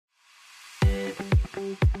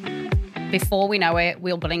Before we know it,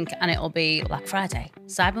 we'll blink and it'll be Black Friday,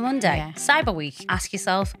 Cyber Monday, Cyber Week. Ask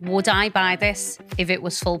yourself, would I buy this if it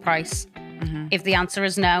was full price? If the answer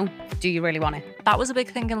is no, do you really want it? That was a big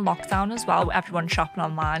thing in lockdown as well. Everyone's shopping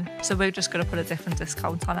online. So we're just going to put a different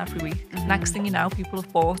discount on every week. Next thing you know, people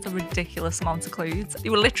have bought a ridiculous amount of clothes. They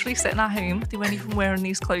were literally sitting at home. They weren't even wearing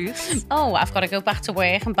these clothes. Oh, I've got to go back to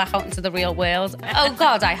work and back out into the real world. Oh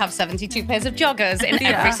God, I have 72 pairs of joggers in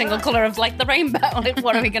every single colour of like the rainbow.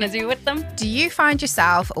 What are we going to do with them? Do you find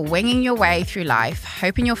yourself winging your way through life,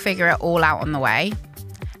 hoping you'll figure it all out on the way?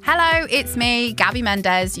 Hello, it's me, Gabby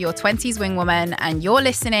Mendez, your 20s wing woman, and you're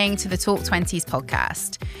listening to the Talk 20s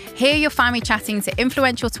podcast. Here you'll find me chatting to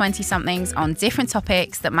influential 20-somethings on different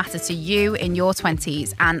topics that matter to you in your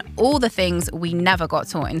 20s and all the things we never got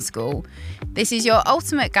taught in school. This is your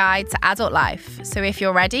ultimate guide to adult life. So if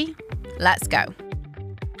you're ready, let's go.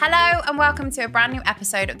 Hello and welcome to a brand new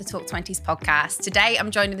episode of the Talk 20s podcast. Today I'm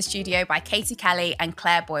joined in the studio by Katie Kelly and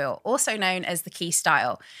Claire Boyle, also known as The Key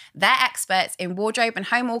Style. They're experts in wardrobe and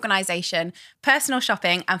home organisation, personal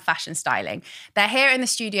shopping and fashion styling. They're here in the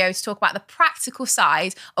studio to talk about the practical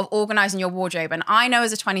side of organising your wardrobe. And I know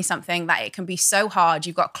as a 20-something that it can be so hard.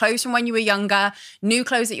 You've got clothes from when you were younger, new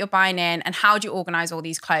clothes that you're buying in, and how do you organise all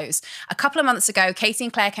these clothes? A couple of months ago, Katie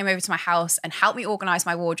and Claire came over to my house and helped me organise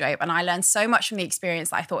my wardrobe. And I learned so much from the experience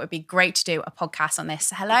that I thought it would be great to do a podcast on this.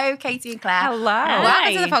 So hello, Katie and Claire. Hello.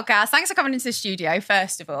 Welcome to the podcast. Thanks for coming into the studio,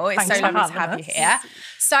 first of all. It's Thanks so lovely to have us. you here.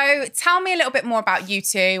 So tell me a little bit more about you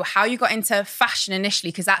two, how you got into fashion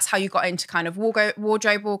initially, because that's how you got into kind of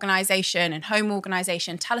wardrobe organisation and home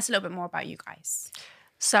organisation. Tell us a little bit more about you guys.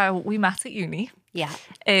 So we met at uni. Yeah.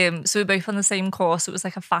 So we're both on the same course. It was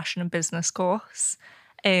like a fashion and business course.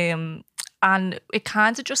 And it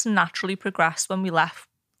kind of just naturally progressed when we left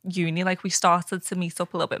uni. Like we started to meet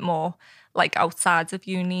up a little bit more like outside of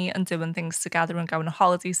uni and doing things together and going on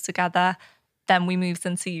holidays together. Then we moved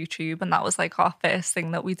into YouTube and that was like our first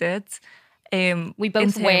thing that we did. We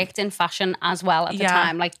both worked in fashion as well at the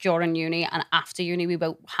time, like during uni and after uni. We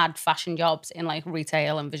both had fashion jobs in like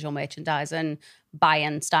retail and visual merchandising,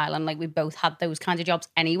 buy-in, styling. Like we both had those kinds of jobs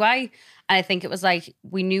anyway. And I think it was like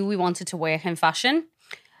we knew we wanted to work in fashion,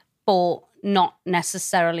 but not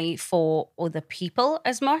necessarily for other people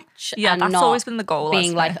as much. Yeah, and that's not always been the goal.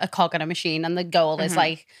 being like a cog in a machine. And the goal is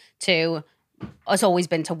like has always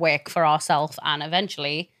been to work for ourselves and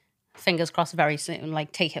eventually, fingers crossed, very soon,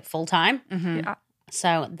 like take it full time. Yeah.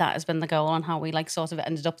 So that has been the goal on how we like sort of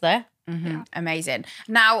ended up there. Yeah. Amazing.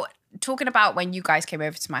 Now, talking about when you guys came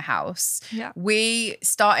over to my house, we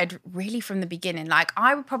started really from the beginning. Like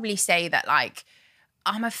I would probably say that like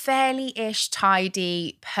I'm a fairly-ish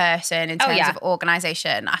tidy person in terms of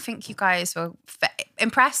organisation. I think you guys were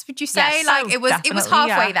impressed, would you say? Yes, like it was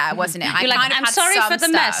halfway there, wasn't it? You're like, I'm sorry for the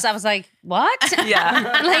mess. I was like, what?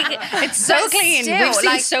 Yeah. Like, it's so But clean. still, We've seen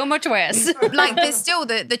like- so much worse. Like there's still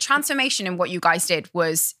the transformation in what you guys did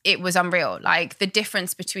was unreal. Like the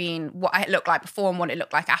difference between what I looked like before and what it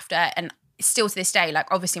looked like after, and still to this day, like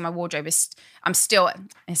obviously my wardrobe is,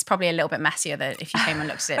 it's probably a little bit messier than if you came and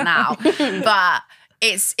looked at it now, but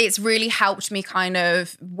it's really helped me kind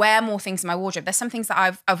of wear more things in my wardrobe. There's some things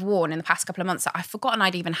that I've worn in the past couple of months that I've forgotten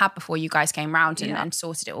I'd even had before you guys came round and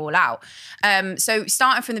sorted it all out. So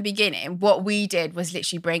starting from the beginning, what we did was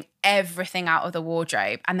literally bring everything out of the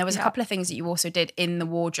wardrobe. And there was a couple of things that you also did in the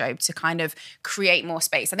wardrobe to kind of create more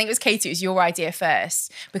space. I think it was Katie, it was your idea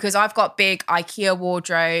first, because I've got big IKEA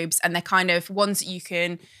wardrobes and they're kind of ones that you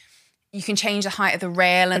can change the height of the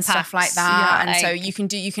rail and stuff like that. And so you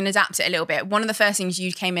can adapt it a little bit. One of the first things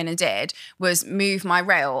you came in and did was move my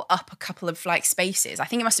rail up a couple of like spaces. I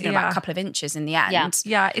think it must have been about a couple of inches in the end.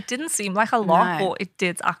 Yeah, it didn't seem like a lot, but it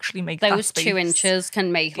did actually make Those that space. 2 inches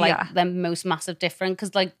can make like the most massive difference.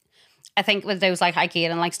 Because like, I think with those like IKEA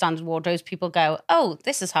and like standard wardrobes, people go, oh,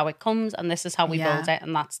 this is how it comes and this is how we build it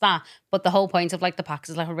and that's that. But the whole point of like the pack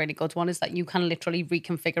is like a really good one is that you can literally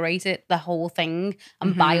reconfigure it, the whole thing,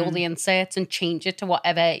 and buy all the inserts and change it to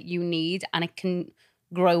whatever you need, and it can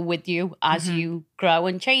grow with you as you grow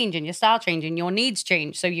and change and your style change and your needs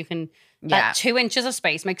change. So you can that 2 inches of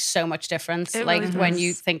space makes so much difference. It like really when does.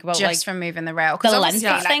 you think about Just like from moving the rail. the Because length obviously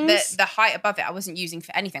of like, things. the height above it I wasn't using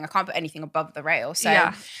for anything. I can't put anything above the rail. So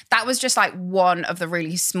that was just like one of the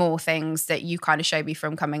really small things that you kind of showed me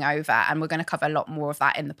from coming over. And we're going to cover a lot more of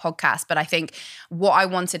that in the podcast. But I think what I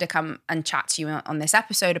wanted to come and chat to you on this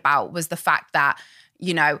episode about was the fact that,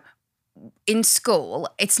 you know, in school,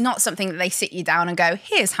 it's not something that they sit you down and go,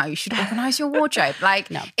 here's how you should organise your wardrobe.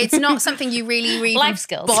 Like, no. It's not something you really life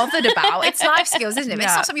skills. bothered about. It's life skills, isn't it? But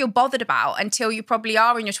it's not something you're bothered about until you probably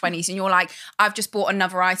are in your 20s and you're like, I've just bought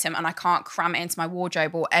another item and I can't cram it into my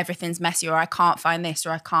wardrobe, or everything's messy, or I can't find this,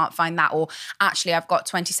 or I can't find that, or actually I've got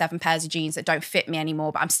 27 pairs of jeans that don't fit me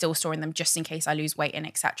anymore, but I'm still storing them just in case I lose weight, and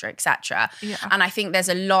etc., etc. Yeah. And I think there's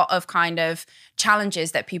a lot of kind of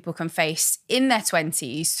challenges that people can face in their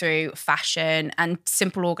 20s through fashion and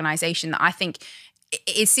simple organisation that I think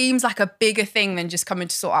it seems like a bigger thing than just coming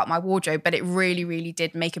to sort out my wardrobe, but it really, really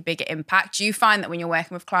did make a bigger impact. Do you find that when you're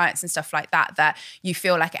working with clients and stuff like that, that you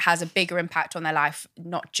feel like it has a bigger impact on their life,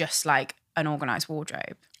 not just like an organised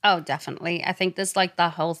wardrobe? Oh, definitely. I think there's like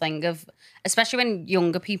that whole thing of, especially when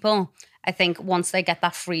younger people, I think once they get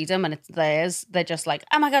that freedom and it's theirs, they're just like,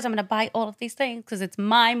 oh my God, I'm going to buy all of these things because it's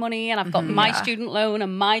my money and I've got my student loan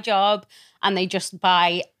and my job. And they just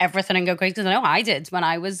buy everything and go crazy. Because I know I did when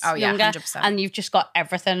I was younger. 100%. And you've just got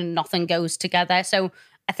everything and nothing goes together. So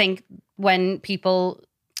I think when people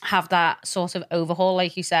have that sort of overhaul,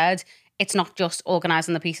 like you said, it's not just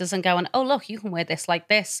organising the pieces and going, oh, look, you can wear this like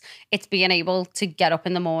this. It's being able to get up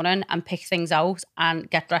in the morning and pick things out and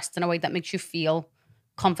get dressed in a way that makes you feel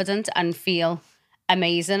confident and feel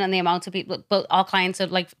amazing. And the amount of people, but our clients are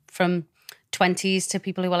like from 20s to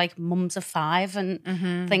people who are like mums of 5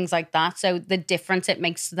 and things like that. So the difference it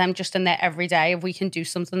makes to them just in their everyday, if we can do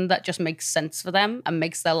something that just makes sense for them and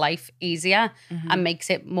makes their life easier and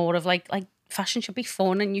makes it more of like fashion should be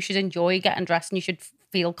fun and you should enjoy getting dressed and you should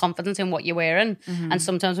feel confident in what you're wearing. And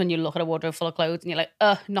sometimes when you look at a wardrobe full of clothes and you're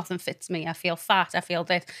like, nothing fits me. I feel fat. I feel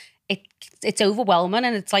this. It's overwhelming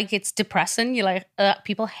and it's like, it's depressing. You're like,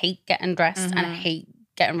 people hate getting dressed and hate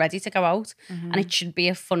getting ready to go out. And it should be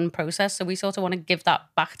a fun process. So we sort of want to give that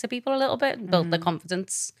back to people a little bit and build their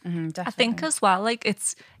confidence. I think as well, like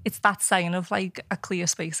it's that saying of like a clear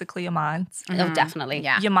space, a clear mind. Oh, definitely.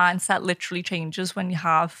 Yeah. Your mindset literally changes when you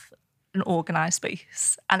have an organised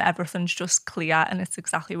space and everything's just clear and it's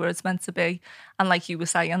exactly where it's meant to be. And like you were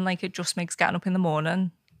saying, like it just makes getting up in the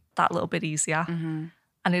morning that little bit easier.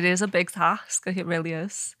 And it is a big task, like it really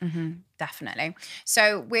is. Definitely.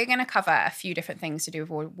 So we're going to cover a few different things to do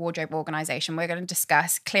with wardrobe organisation. We're going to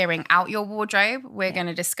discuss clearing out your wardrobe. We're going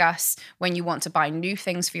to discuss when you want to buy new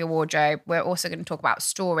things for your wardrobe. We're also going to talk about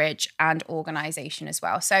storage and organisation as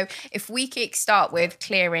well. So if we kick start with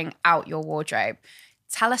clearing out your wardrobe,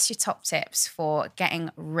 tell us your top tips for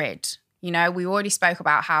getting rid. You know, we already spoke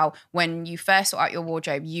about how when you first sort out your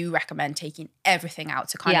wardrobe, you recommend taking everything out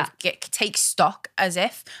to kind of take stock as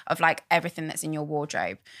if of like everything that's in your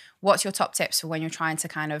wardrobe. What's your top tips for when you're trying to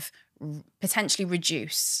kind of potentially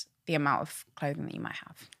reduce the amount of clothing that you might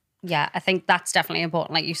have? Yeah, I think that's definitely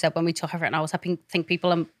important. Like you said, when we talk about it now, I think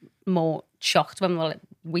people are more shocked when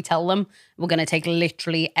we tell them we're going to take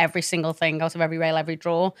literally every single thing out of every rail, every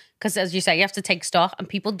drawer. Because as you say, you have to take stock and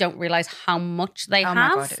people don't realise how much they have. Oh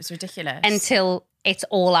my God, it was ridiculous. Until it's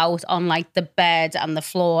all out on like the bed and the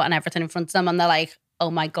floor and everything in front of them. And they're like,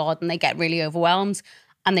 oh my God. And they get really overwhelmed.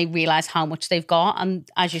 And they realise how much they've got. And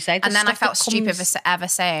as you say, and then I felt stupid for ever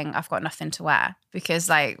saying I've got nothing to wear. Because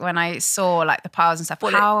like when I saw like the piles and stuff,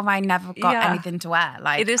 how have I never got anything to wear?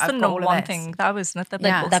 Like it is the number one thing that isn't it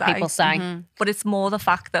that people say. But it's more the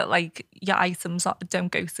fact that like your items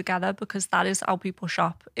don't go together because that is how people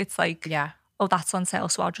shop. It's like, oh, that's on sale,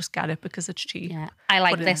 so I'll just get it because it's cheap. Yeah, I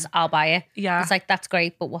like this, I'll buy it. Yeah. It's like, that's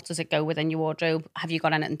great, but what does it go with in your wardrobe? Have you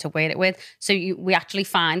got anything to wear it with? So we actually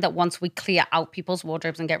find that once we clear out people's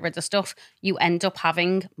wardrobes and get rid of stuff, you end up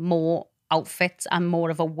having more outfits and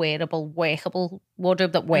more of a wearable, workable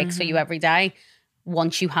wardrobe that works for you every day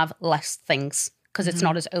once you have less things. Because it's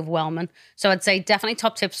not as overwhelming. So I'd say definitely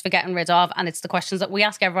top tips for getting rid of, and it's the questions that we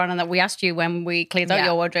ask everyone and that we asked you when we cleared out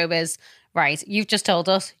your wardrobe is, right, you've just told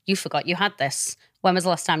us you forgot you had this. When was the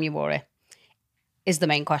last time you wore it? Is the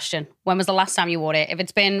main question. When was the last time you wore it? If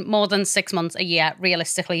it's been more than 6 months, a year,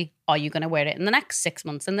 realistically, are you going to wear it in the next 6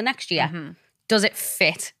 months, in the next year? Does it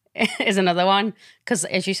fit is another one. Because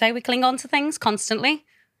as you say, we cling on to things constantly.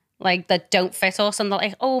 Like that don't fit us and they're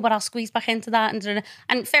like, oh, but I'll squeeze back into that.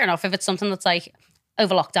 And fair enough, if it's something that's like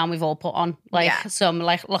over lockdown, we've all put on like some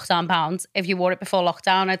like lockdown pounds. If you wore it before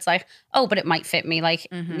lockdown, it's like, oh, but it might fit me like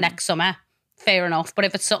next summer. fair enough. But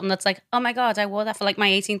if it's something that's like, oh my God, I wore that for like my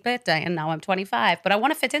 18th birthday and now I'm 25, but I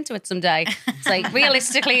want to fit into it someday. It's like,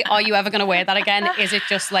 realistically, are you ever going to wear that again? Is it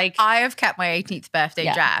just like... I have kept my 18th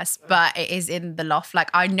birthday dress, but it is in the loft. Like,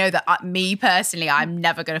 I know that me personally, I'm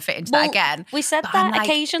never going to fit into that again. We said but that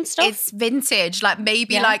occasion stuff. It's vintage. Like,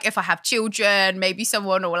 maybe like if I have children, maybe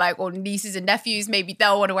someone or nieces and nephews, maybe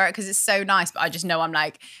they'll want to wear it because it's so nice. But I just know I'm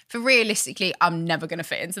like, for realistically, I'm never going to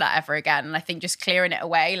fit into that ever again. And I think just clearing it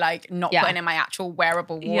away, like not putting in my actual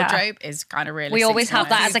wearable wardrobe is kind of realistic. We always have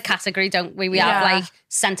that as a category, don't we? We have like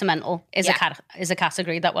sentimental is a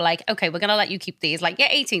category that we're like, okay, we're going to let you keep these. Like your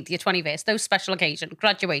 18th, your 21st, those special occasion,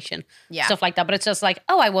 graduation, stuff like that. But it's just like,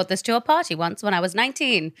 oh, I wore this to a party once when I was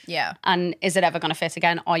 19. Yeah. And is it ever going to fit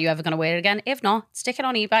again? Are you ever going to wear it again? If not, stick it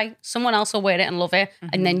on eBay. Someone else will wear it and love it.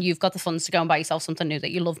 And then you've got the funds to go and buy yourself something new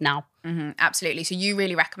that you love now. Absolutely. So you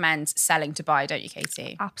really recommend selling to buy, don't you,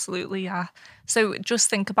 Katie? Absolutely, yeah. So just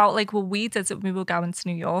think about like, well, we did it when we were going to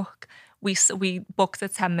New York. We booked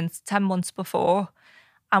it 10 months before,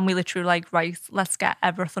 and we literally like, right, let's get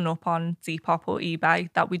everything up on Depop or eBay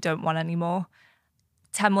that we don't want anymore.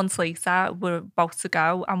 10 months later, we're about to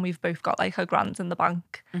go and we've both got like $1,000 in the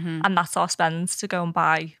bank. And that's our spends to go and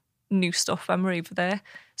buy new stuff when we're over there.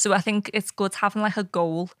 So I think it's good having like a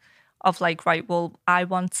goal of like, right, well, I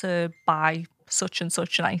want to buy such and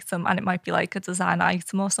such an item, and it might be like a design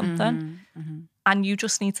item or something. And you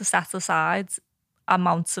just need to set aside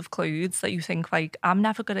amounts of clothes that you think like, I'm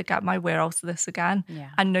never going to get my wear out of this again.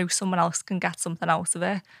 I know someone else can get something out of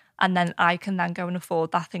it. And then I can then go and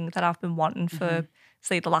afford that thing that I've been wanting for,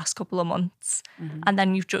 say, the last couple of months. And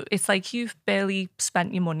then it's like you've barely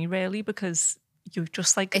spent your money really, because you've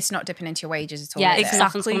just like... It's not dipping into your wages at all. Yeah,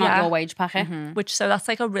 exactly. Not your wage packet. Which, so that's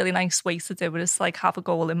like a really nice way to do it, is like have a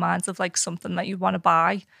goal in mind of like something that you want to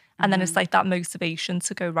buy. And then it's like that motivation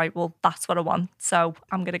to go, right, well, that's what I want. So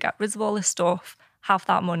I'm going to get rid of all this stuff, have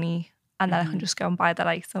that money, and then I can just go and buy that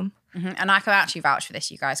item. And I can actually vouch for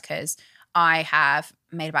this, you guys, because I have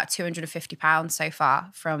made about £250 so far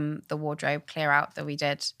from the wardrobe clear out that we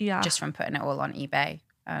did, just from putting it all on eBay.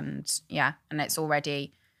 And it's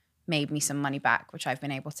already made me some money back, which I've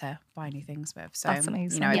been able to buy new things with. So that's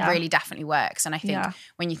amazing. It really definitely works. And I think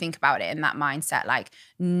when you think about it in that mindset, like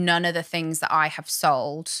none of the things that I have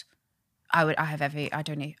sold, I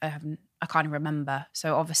can't even remember.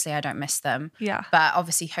 So obviously I don't miss them. Yeah. But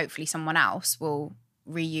obviously, hopefully someone else will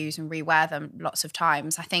reuse and rewear them lots of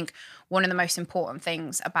times. I think one of the most important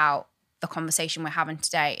things about the conversation we're having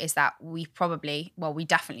today is that we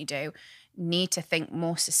definitely do need to think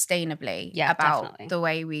more sustainably about the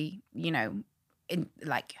way we,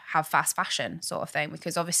 have fast fashion sort of thing,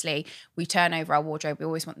 because obviously we turn over our wardrobe. We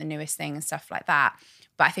always want the newest thing and stuff like that.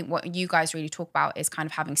 But I think what you guys really talk about is kind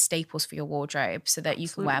of having staples for your wardrobe so that you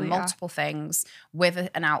can wear multiple things with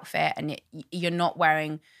an outfit, and you're not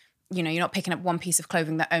wearing, you're not picking up one piece of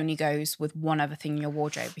clothing that only goes with one other thing in your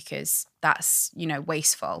wardrobe, because that's,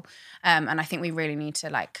 wasteful. And I think we really need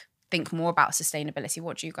to think more about sustainability.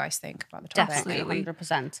 What do you guys think about the topic? Definitely,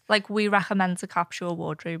 100%. Like, we recommend to capture a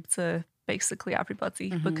wardrobe to basically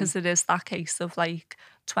everybody, because it is that case of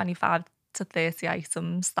 25 to 30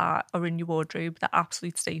 items that are in your wardrobe, the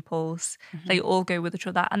absolute staples. They all go with each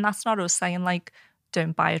other. And that's not us saying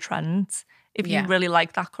don't buy a trend. If you really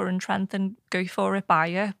like that current trend, then go for it, buy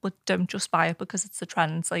it. But don't just buy it because it's a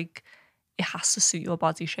trend. It has to suit your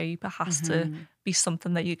body shape. It has to be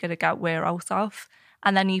something that you're going to get wear out of.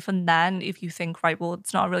 And then even then, if you think, right, well,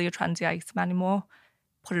 it's not really a trendy item anymore,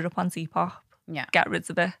 put it up on Depop. Yeah. Get rid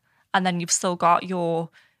of it. And then you've still got your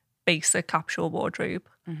basic capsule wardrobe.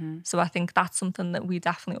 So I think that's something that we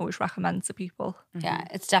definitely always recommend to people. Yeah,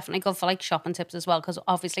 it's definitely good for shopping tips as well, because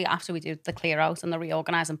obviously after we do the clear out and the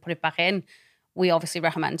reorganize and put it back in, we obviously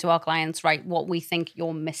recommend to our clients, right, what we think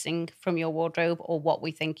you're missing from your wardrobe, or what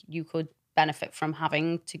we think you could benefit from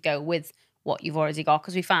having to go with what you've already got.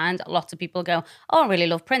 Because we find lots of people go, oh, I really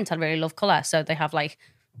love print, I really love colour. So they have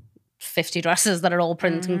 50 dresses that are all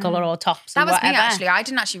print and colour, or tops and whatever. That was me, actually. I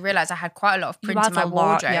didn't actually realise I had quite a lot of print in my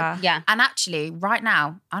wardrobe. Yeah. And actually, right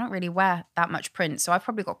now, I don't really wear that much print. So I've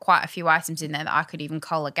probably got quite a few items in there that I could even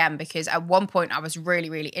cull again, because at one point I was really,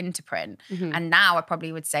 really into print. And now I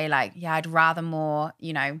probably would say I'd rather more,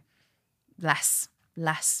 less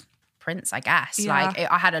prints, I guess. Yeah.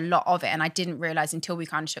 I had a lot of it, and I didn't realise until we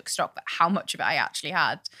kind of took stock but how much of it I actually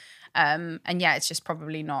had. It's just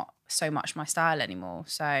probably not so much my style anymore.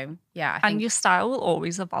 So I think, and your style will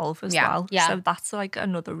always evolve as well. Yeah. So that's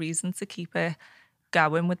another reason to keep it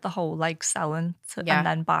going with the whole selling and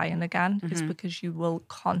then buying again, is because you will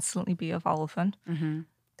constantly be evolving.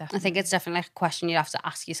 definitely. I think it's definitely like a question you have to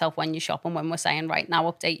ask yourself when you shop and when we're saying, right, now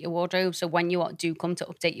update your wardrobe. So when you do come to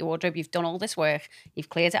update your wardrobe, you've done all this work, you've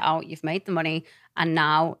cleared it out, you've made the money, and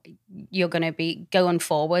now you're going to be going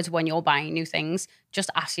forward when you're buying new things. Just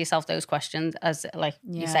ask yourself those questions. As like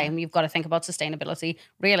you're saying, you've got to think about sustainability.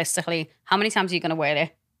 Realistically, how many times are you going to wear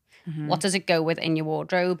it? Mm-hmm. What does it go with in your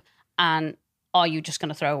wardrobe? And are you just going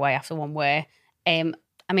to throw away after one wear?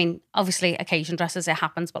 I mean, obviously, occasion dresses, it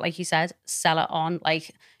happens, but like you said, sell it on.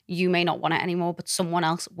 Like, you may not want it anymore, but someone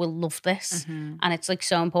else will love this. Mm-hmm. And it's like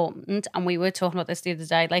so important. And we were talking about this the other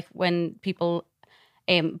day, like when people,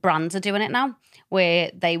 brands are doing it now,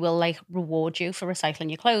 where they will like reward you for recycling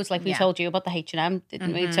your clothes. Like we told you about the H&M,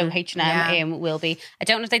 didn't we? So H&M will be, I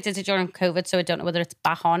don't know if they did it during COVID, so I don't know whether it's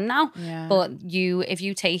back on now. Yeah. But if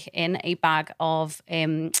you take in a bag of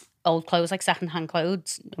old clothes, like secondhand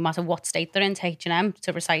clothes, no matter what state they're in, to H&M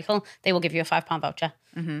to recycle, they will give you a £5 voucher.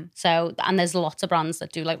 Mm-hmm. So, and there's lots of brands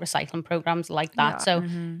that do like recycling programs like that. Yeah. So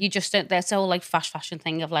you just don't, there's whole like fast fashion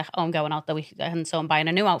thing of like, oh, I'm going out the weekend, so I'm buying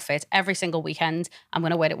a new outfit every single weekend. I'm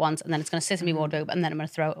going to wear it once, and then it's going to sit in my wardrobe, and then I'm going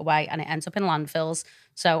to throw it away, and it ends up in landfills.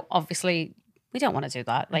 So obviously we don't want to do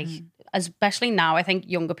that. Like, especially now, I think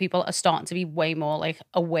younger people are starting to be way more like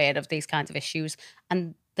aware of these kinds of issues,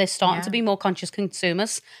 and they're starting to be more conscious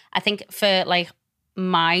consumers. I think for like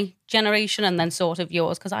my generation and then sort of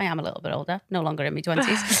yours, because I am a little bit older, no longer in my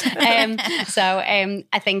 20s. So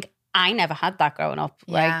I think I never had that growing up.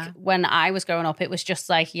 Yeah. Like when I was growing up, it was just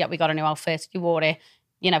like, yeah, we got a new outfit, you wore it,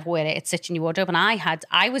 you never wear it, it sits in your wardrobe. And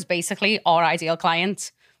I was basically our ideal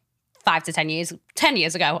client 5 to 10 years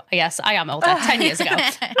ago. Yes, I am older. 10 years ago,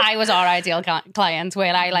 I was our ideal client,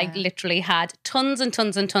 where I like literally had tons and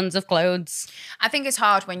tons and tons of clothes. I think it's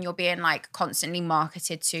hard when you're being like constantly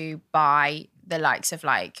marketed to by the likes of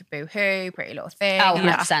like Boohoo, Pretty Little Thing,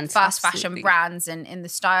 100%. Fast fashion brands in the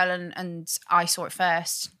style, and I saw it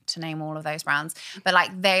first, to name all of those brands. But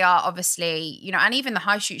like they are obviously, you know, and even the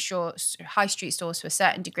high street stores to a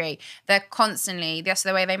certain degree, they're constantly, that's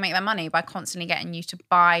the way they make their money, by constantly getting you to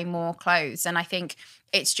buy more clothes. And I think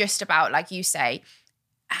it's just about, like you say,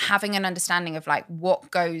 having an understanding of like what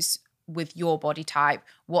goes with your body type,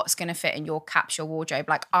 what's going to fit in your capsule wardrobe.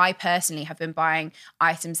 Like I personally have been buying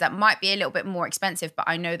items that might be a little bit more expensive, but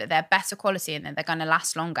I know that they're better quality and that they're going to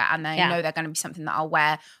last longer, and I know they're going to be something that I'll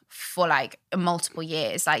wear for like multiple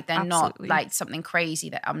years. Like they're not like something crazy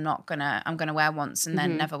that I'm gonna wear once and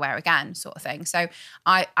then never wear again, sort of thing. So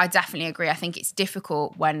I definitely agree. I think it's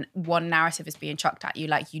difficult when one narrative is being chucked at you,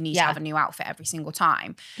 like you need to have a new outfit every single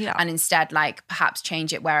time, and instead like perhaps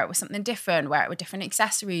change it, wear it with something different, wear it with different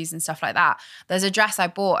accessories and stuff like that. There's a dress I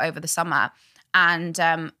bought over the summer, and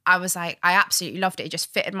I was like, I absolutely loved it. It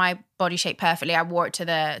just fitted my body shape perfectly. I wore it to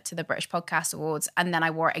the British Podcast Awards, and then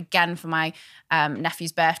I wore it again for my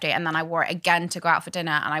nephew's birthday, and then I wore it again to go out for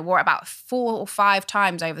dinner, and I wore it about 4 or 5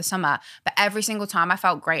 times over the summer. But every single time I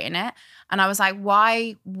felt great in it, and I was like,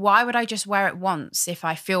 why would I just wear it once if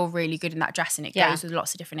I feel really good in that dress and it goes with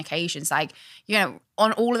lots of different occasions? Like, you know,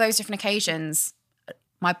 on all of those different occasions,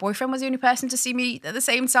 my boyfriend was the only person to see me at the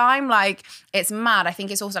same time. Like, it's mad. I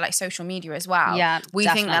think it's also like social media as well. Yeah, we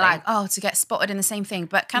think that like, oh, to get spotted in the same thing.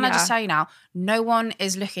 But can I just tell you now, no one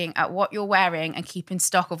is looking at what you're wearing and keeping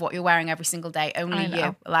stock of what you're wearing every single day. Only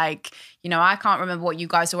you. Like, you know, I can't remember what you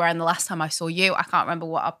guys were wearing the last time I saw you. I can't remember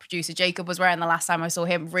what our producer Jacob was wearing the last time I saw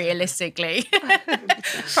him, realistically.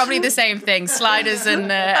 Probably the same thing, sliders and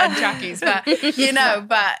trackies. But, you know,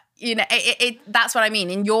 that's what I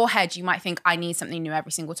mean. In your head, you might think, I need something new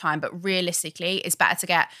every single time. But realistically, it's better to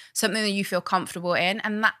get something that you feel comfortable in.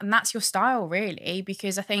 And that's your style, really.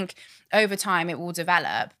 Because I think over time, it will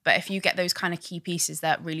develop. But if you get those kind of key pieces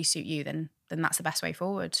that really suit you, then that's the best way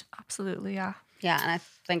forward. Absolutely, yeah. Yeah, and I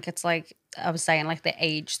think it's like I was saying, like the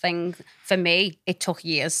age thing, for me, it took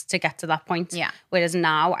years to get to that point. Yeah. Whereas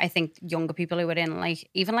now, I think younger people who are in like,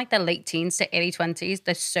 even like their late teens to early 20s,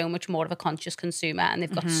 they're so much more of a conscious consumer, and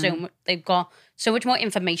they've got so much more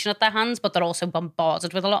information at their hands, but they're also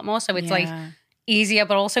bombarded with a lot more. So it's like easier,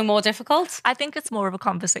 but also more difficult. I think it's more of a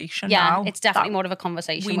conversation now. Yeah, it's definitely more of a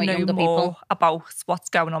conversation with younger people. We know more people about what's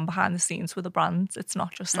going on behind the scenes with the brands. It's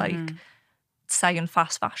not just like saying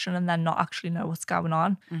fast fashion and then not actually know what's going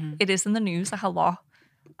on. It is in the news like a lot,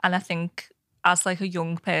 and I think as like a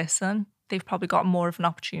young person, they've probably got more of an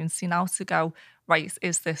opportunity now to go, right,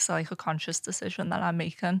 is this like a conscious decision that I'm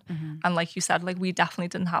making? And like you said, like we definitely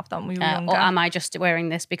didn't have that when we were younger. Or am I just wearing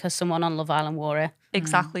this because someone on Love Island wore it?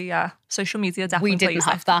 Exactly, yeah. Social media definitely we didn't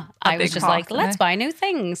have that. I was just like, let's buy new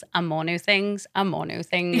things and more new things and more new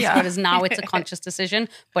things. Whereas now it's a conscious decision,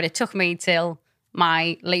 but it took me till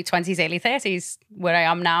my late 20s, early 30s, where I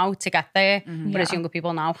am now to get there. Whereas younger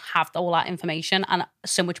people now have all that information and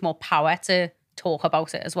so much more power to talk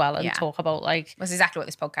about it as well and talk about like... That's exactly what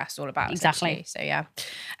this podcast is all about. Exactly. So yeah.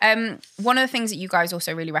 One of the things that you guys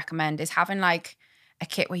also really recommend is having like a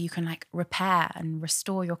kit where you can like repair and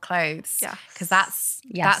restore your clothes. Yeah. Because that's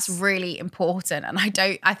really important. And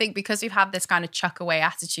I think because we've had this kind of chuck away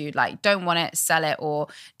attitude, like don't want it, sell it, or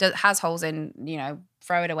has holes in, you know,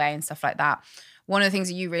 throw it away and stuff like that. One of the things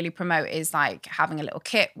that you really promote is like having a little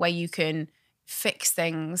kit where you can fix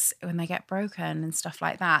things when they get broken and stuff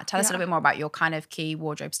like that. Tell us a little bit more about your kind of key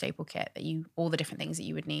wardrobe staple kit all the different things that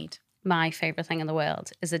you would need. My favourite thing in the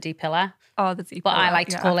world is a D-pillar. Oh, the D-pillar. But I like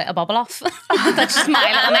to call it a bobble off. That's just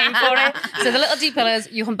my little name for it. So the little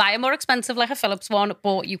D-pillars, you can buy a more expensive like a Philips one,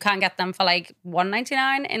 but you can get them for like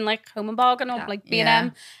 $1.99 in like Home and Bargain or like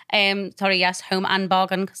B&M. Home and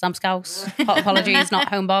Bargain because I'm Scouse. Apologies, not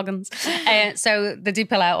Home Bargains. So the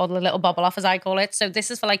D-pillar or the little bobble off as I call it. So this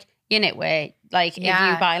is for like your knitwear. Like if you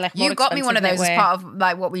buy like more you got me one of those knitwear, as part of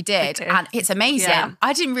like what we did, and it's amazing. Yeah.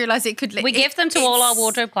 I didn't realize it could. We give them to all our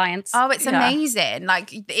wardrobe clients. Oh, it's amazing!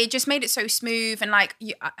 Like it just made it so smooth, and like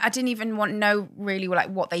I didn't even know really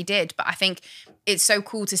like what they did, but I think it's so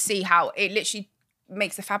cool to see how it literally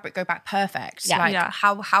makes the fabric go back perfect. Yeah, like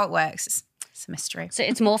how it works. It's a mystery. So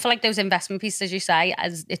it's more for like those investment pieces, as you say.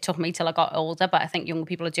 As it took me till I got older, but I think younger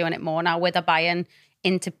people are doing it more now, where they're buying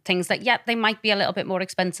into things that, they might be a little bit more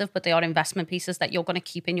expensive, but they are investment pieces that you're going to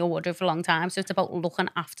keep in your wardrobe for a long time. So it's about looking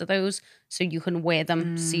after those so you can wear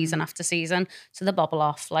them season after season. So the bobble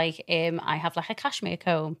off, like I have like a cashmere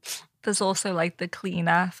comb. There's also like the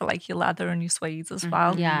cleaner for like your leather and your suede as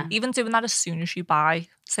well. Yeah. Even doing that as soon as you buy,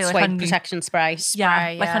 say like Suede protection spray.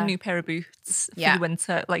 Like a new pair of boots for the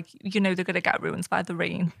winter. Like, you know they're going to get ruined by the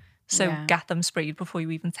rain. So get them sprayed before you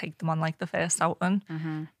even take them on like the first outing.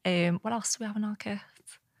 What else do we have in our kit?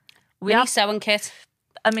 We have sewing kit.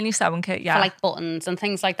 A mini sewing kit, For like buttons and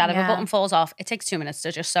things like that. If a button falls off, it takes 2 minutes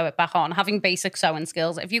to just sew it back on. Having basic sewing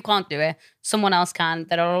skills. If you can't do it, someone else can.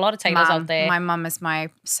 There are a lot of tailors out there. My mum is my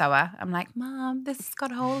sewer. I'm like, Mum, this has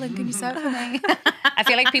got a hole in. Can you sew it for me? I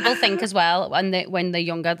feel like people think as well when they're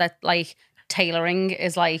younger that like tailoring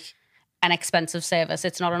is like an expensive service.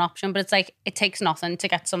 It's not an option, but it's like it takes nothing to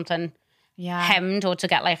get something hemmed or to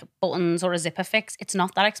get like buttons or a zipper fix. It's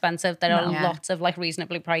not that expensive. There are lots of like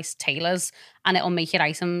reasonably priced tailors, and it'll make your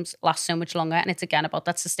items last so much longer. And it's again about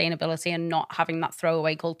that sustainability and not having that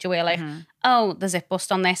throwaway culture where like, oh, the zip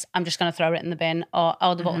bust on this, I'm just going to throw it in the bin, or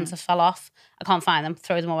oh, the buttons have fell off, I can't find them,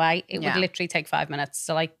 throw them away. It would literally take 5 minutes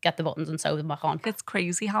to like get the buttons and sew them back on. It's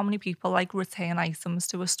crazy how many people like return items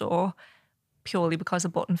to a store purely because a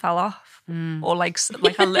button fell off, or like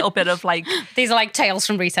a little bit of like these are like tales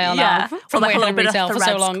from retail now. From like a little bit of threads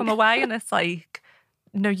so long. Come away, and it's like,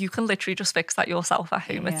 no, you can literally just fix that yourself at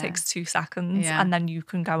home. It takes 2 seconds, and then you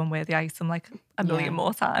can go and wear the item like a million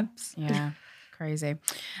more times. Yeah. Crazy.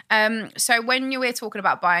 So when you were talking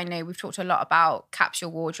about buying new, we've talked a lot about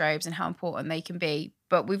capsule wardrobes and how important they can be,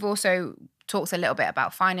 but we've also talked a little bit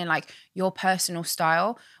about finding like your personal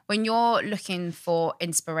style. When you're looking for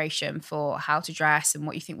inspiration for how to dress and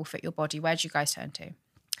what you think will fit your body, where do you guys turn to?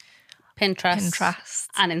 Pinterest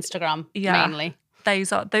and Instagram mainly.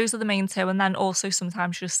 Those are the main two, and then also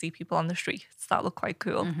sometimes you just see people on the streets that look quite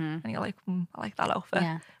cool, and you're like, I like that outfit.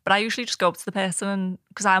 Yeah. But I usually just go up to the person,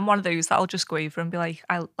 because I'm one of those that'll just go over and be like,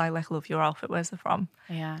 I like love your outfit. Where's it from?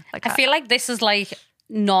 Yeah, like I feel like this is like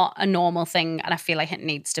not a normal thing, and I feel like it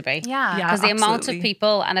needs to be. Yeah, because the amount of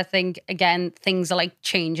people, and I think again things are like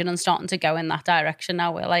changing and starting to go in that direction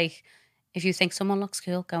now. We're like, if you think someone looks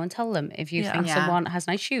cool, go and tell them. If you think someone has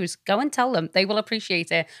nice shoes, go and tell them. They will appreciate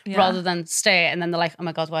it rather than stare. And then they're like, oh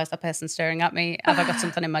my God, why is that person staring at me? Have I got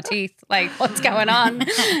something in my teeth? Like, what's going on?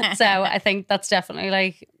 So I think that's definitely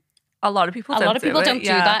like... A lot of people don't do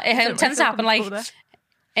that. It tends to happen like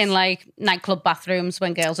in like nightclub bathrooms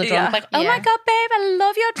when girls are drunk. Like, oh my God, babe, I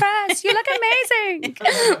love your dress. You look amazing.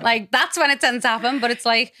 Like, that's when it tends to happen. But it's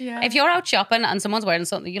like, if you're out shopping and someone's wearing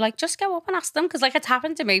something, you like, just go up and ask them. Because like it's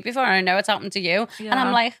happened to me before, and I know it's happened to you. And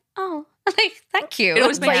I'm like, oh, like, thank you. It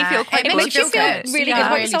always makes you feel quite good. It makes you feel really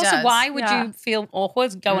good. Really also, why would you feel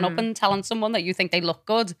awkward going up and telling someone that you think they look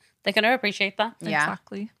good? They're going to appreciate that.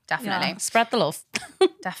 Exactly. definitely. Yeah. Spread the love.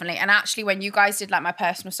 Definitely. And actually, when you guys did like my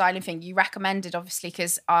personal styling thing, you recommended, obviously,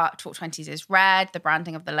 because our Talk 20s is red, the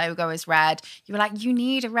branding of the logo is red. You were like, you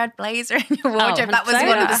need a red blazer in your wardrobe. That was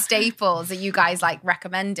one of the staples that you guys like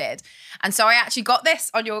recommended. And so I actually got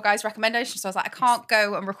this on your guys' recommendation. So I was like, I can't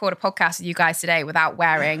go and record a podcast with you guys today without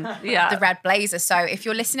wearing the red blazer. So if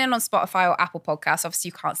you're listening on Spotify or Apple Podcasts, obviously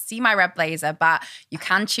you can't see my red blazer, but you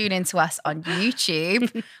can tune into us on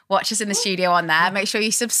YouTube. Watch us in the studio on there. Make sure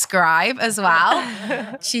you subscribe as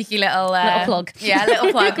well. Cheeky little plug. Yeah,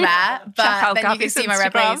 little plug there. But then Gabby's you can see my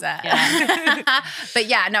red blazer. Yeah. But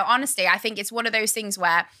yeah, no, honestly, I think it's one of those things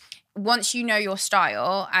where once you know your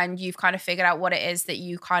style and you've kind of figured out what it is that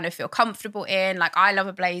you kind of feel comfortable in, like I love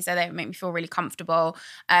a blazer, they make me feel really comfortable,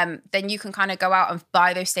 then you can kind of go out and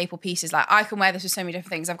buy those staple pieces. Like I can wear this with so many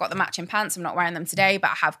different things. I've got the matching pants. I'm not wearing them today,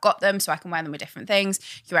 but I have got them, so I can wear them with different things.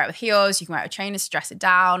 You can wear it with heels, you can wear it with trainers to dress it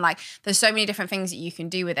down. Like there's so many different things that you can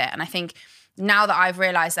do with it. And I think now that I've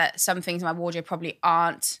realised that some things in my wardrobe probably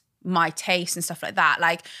aren't my taste and stuff like that.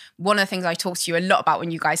 Like one of the things I talked to you a lot about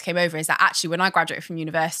when you guys came over is that actually when I graduated from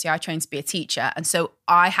university, I trained to be a teacher. And so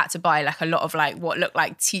I had to buy like a lot of like what looked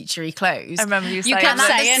like teachery clothes. I remember you kept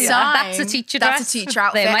saying that's a teacher dress. That's a teacher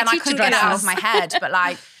outfit. And I couldn't get it out of my head. But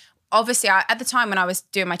like, obviously, at the time when I was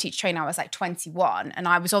doing my teacher training, I was like 21 and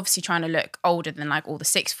I was obviously trying to look older than like all the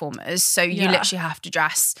sixth formers. So you literally have to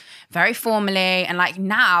dress very formally. And like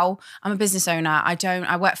now I'm a business owner.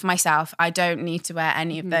 I work for myself. I don't need to wear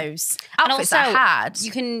any of those outfits I had.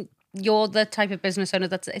 You're the type of business owner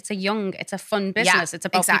it's a fun business. It's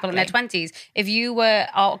about people in their 20s. If you were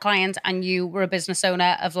our client and you were a business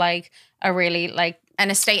owner of like a really like an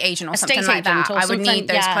estate agent or something like that, I would need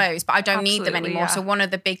those clothes, but I don't need them anymore. So one of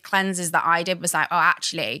the big cleanses that I did was like, oh,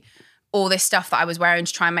 actually, all this stuff that I was wearing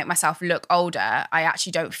to try and make myself look older, I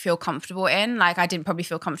actually don't feel comfortable in. Like I didn't probably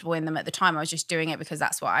feel comfortable in them at the time. I was just doing it because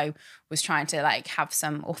that's what I was trying to like have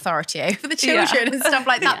some authority over the children and stuff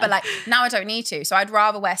like that. But like now I don't need to. So I'd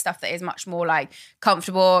rather wear stuff that is much more like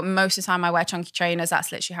comfortable. Most of the time I wear chunky trainers.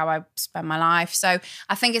 That's literally how I spend my life. So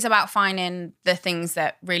I think it's about finding the things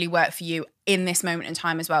that really work for you in this moment in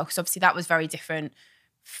time as well. Because obviously that was very different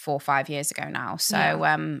 4 or 5 years ago now. So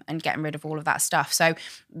and getting rid of all of that stuff. So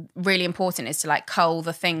really important is to like cull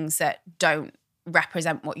the things that don't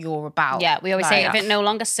represent what you're about. Yeah, we always say if it no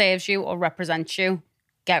longer serves you or represents you,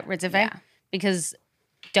 get rid of it. Because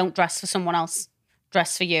don't dress for someone else.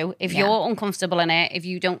 Dress for you. If you're uncomfortable in it, if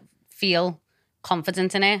you don't feel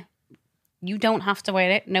confident in it, you don't have to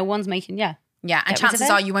wear it. No one's making you. Yeah, and chances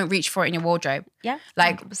are you won't reach for it in your wardrobe. Yeah.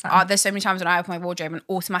 Like, there's so many times when I open my wardrobe and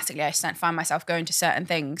automatically I find myself going to certain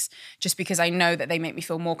things just because I know that they make me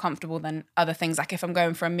feel more comfortable than other things. Like if I'm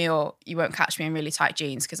going for a meal, you won't catch me in really tight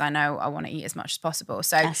jeans because I know I want to eat as much as possible.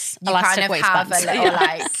 So you kind of have a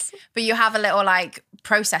little but you have a little like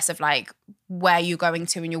process of like where you're going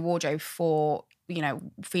to in your wardrobe for, you know,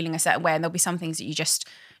 feeling a certain way. And there'll be some things that you just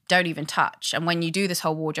don't even touch. And when you do this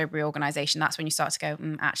whole wardrobe reorganization, that's when you start to go,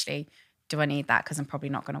 actually, do I need that? Because I'm probably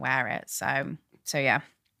not going to wear it. So yeah.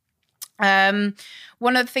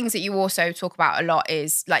 One of the things that you also talk about a lot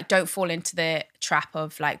is like, don't fall into the trap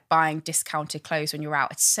of like buying discounted clothes when you're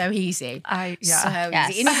out. It's so easy. Easy.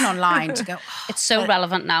 And even online to go. It's so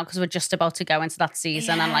relevant now because we're just about to go into that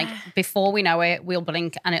season. And like before we know it, we'll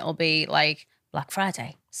blink and it'll be like Black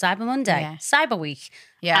Friday, Cyber Monday, Cyber Week.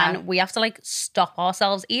 Yeah. And we have to like stop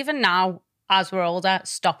ourselves, even now as we're older,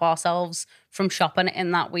 stop ourselves from shopping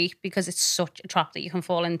in that week because it's such a trap that you can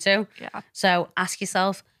fall into. Yeah. So ask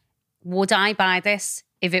yourself, would I buy this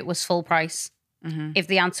if it was full price? Mm-hmm. If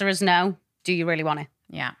the answer is no, do you really want it?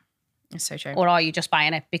 Yeah, it's so true. Or are you just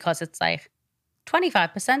buying it because it's like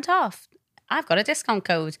 25% off? I've got a discount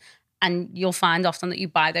code. And you'll find often that you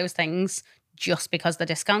buy those things just because they're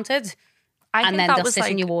discounted. And then they'll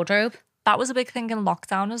sit in your wardrobe. That was a big thing in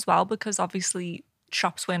lockdown as well because obviously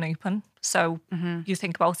shops weren't open. So you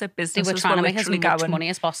think about it, businesses were trying to make as much money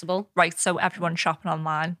as possible. Right, so everyone's shopping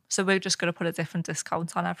online. So we're just going to put a different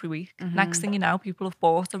discount on every week. Next thing you know, people have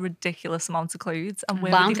bought a ridiculous amount of clothes. And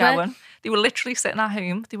where were they going? They were literally sitting at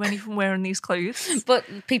home. They weren't even wearing these clothes. But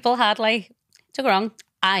people had like, don't get wrong,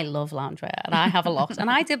 I love loungewear and I have a lot. And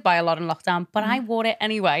I did buy a lot in lockdown, but I wore it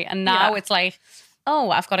anyway. And now it's like,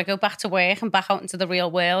 oh, I've got to go back to work and back out into the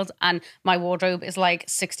real world and my wardrobe is like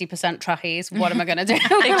 60% trackies. What am I going to do?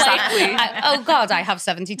 Exactly. Oh God, I have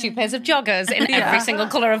 72 pairs of joggers in every single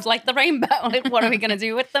colour of like the rainbow. What are we going to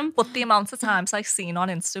do with them? But the amount of times I've seen on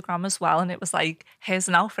Instagram as well, and it was like, here's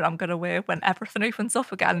an outfit I'm going to wear when everything opens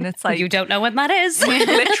up again. And it's like... You don't know when that is.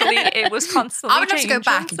 Literally, it was constantly I would have to go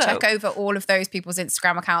back and check over all of those people's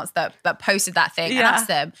Instagram accounts that posted that thing and ask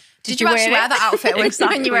them, Did you actually wear that outfit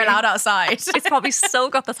when you were allowed outside? It's probably still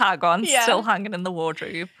got the tag on, still hanging in the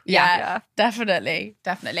wardrobe. Yeah, definitely.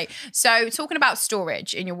 So talking about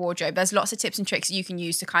storage in your wardrobe, there's lots of tips and tricks you can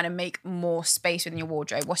use to kind of make more space within your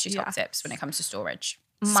wardrobe. What's your top tips when it comes to storage?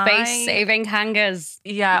 Space-saving hangers.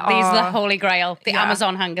 Yeah. These are the holy grail. The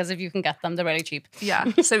Amazon hangers, if you can get them, they're really cheap.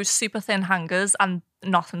 Yeah. So super thin hangers and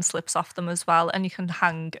nothing slips off them as well. And you can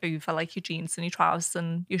hang over like your jeans and your trousers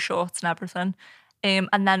and your shorts and everything.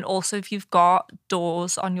 And then also if you've got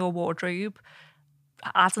doors on your wardrobe,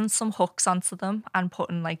 adding some hooks onto them and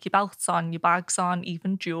putting like your belts on, your bags on,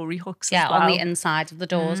 even jewellery hooks as well. On the inside of the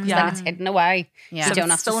doors because then it's hidden away. Yeah. So you don't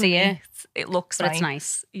have to see it. It looks but it's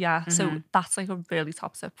nice. Yeah. So that's like a really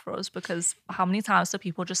top tip for us because how many times do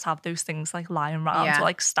people just have those things like lying around or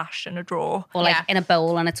like stashed in a drawer? Or like in a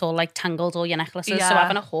bowl and it's all like tangled, all your necklaces. So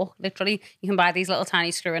having a hook, literally, you can buy these little tiny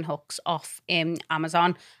screw-in hooks off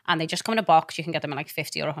Amazon and they just come in a box. You can get them in like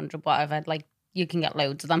 50 or 100, whatever, like you can get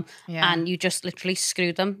loads of them and you just literally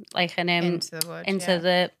screw them like into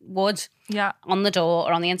the wood on the door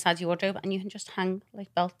or on the inside of your wardrobe and you can just hang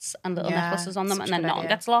like belts and little necklaces on them and then nothing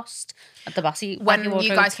gets lost at the back. When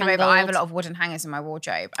you guys came over, I have a lot of wooden hangers in my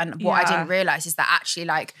wardrobe and what I didn't realise is that actually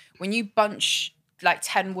like when you bunch like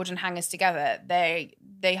 10 wooden hangers together, they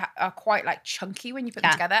are quite like chunky when you put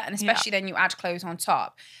them together, and especially then you add clothes on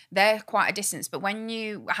top, they're quite a distance. But when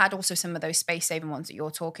you had also some of those space-saving ones that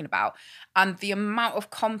you're talking about, the amount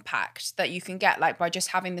of compact that you can get like by just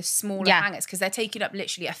having the smaller hangers, because they're taking up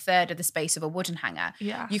literally a third of the space of a wooden hanger,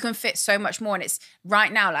 you can fit so much more. And it's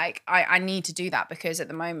right now like I need to do that because at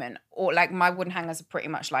the moment, or like my wooden hangers are pretty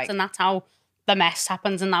much like, and that's how the mess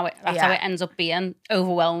happens, and that's how it ends up being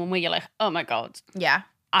overwhelming, where you're like, oh my God. Yeah.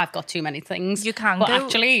 I've got too many things. You can But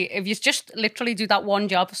actually, if you just literally do that one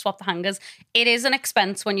job, swap the hangers, it is an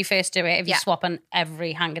expense when you first do it. If you're swapping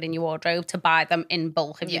every hanger in your wardrobe to buy them in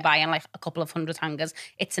bulk, if you're buying like a couple of 100 hangers,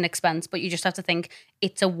 it's an expense. But you just have to think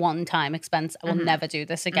it's a one-time expense. I will never do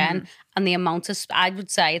this again. And the amount of, I would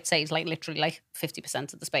say it saves like literally like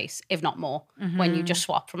 50% of the space, if not more, when you just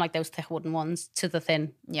swap from like those thick wooden ones to the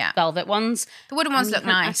thin velvet ones. The wooden ones look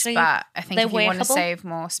nice, but I think if you want to save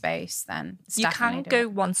more space, then it's you can go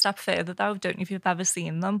one step further though. Don't know if you've ever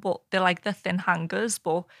seen them, but they're like the thin hangers,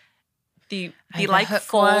 but they like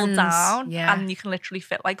fall down and you can literally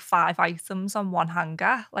fit like 5 items on one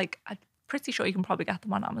hanger. Like I'm pretty sure you can probably get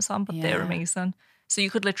them on Amazon, but they're amazing. So you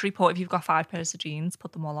could literally put, if you've got 5 pairs of jeans,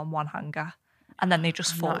 put them all on one hanger and then they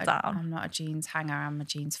just fall down. I'm not a jeans hanger, I'm a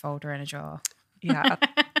jeans folder in a drawer. Yeah.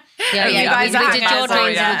 You guys did your jeans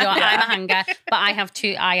in the drawer. I'm a hanger, but I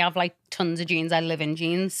have like tons of jeans. I live in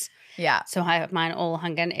jeans. Yeah. So I have mine all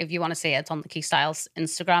hanging. If you want to see it, on the Key Styles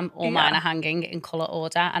Instagram, all mine are hanging in colour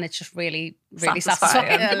order and it's just really, really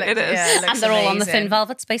satisfying. It is. And they're all on the thin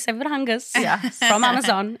velvet space saving hangers from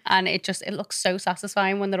Amazon. And it looks so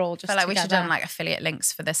satisfying when they're all just I feel like together. we should have done like affiliate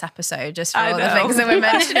links for this episode just for all the things that we're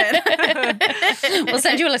mentioning. We'll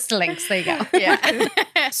send you a list of links. There you go.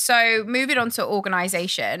 Yeah. So moving on to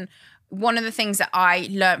organisation, one of the things that I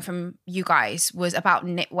learned from you guys was about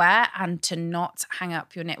knitwear and to not hang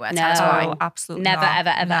up your knitwear. No, absolutely never,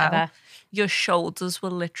 not. ever. Your shoulders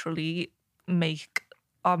will literally make,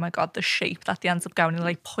 oh my God, the shape that they ends up going in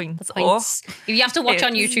like points. You have to watch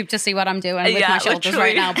on YouTube to see what I'm doing with my shoulders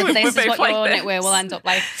right now, but this is what your knitwear will end up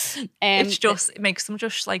like. It makes them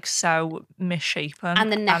just like so misshapen.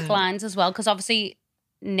 And the necklines as well, because obviously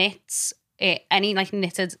knits, any like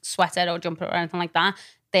knitted sweater or jumper or anything like that,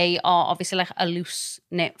 they are obviously like a loose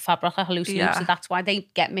knit fabric, like a loose loop. So that's why they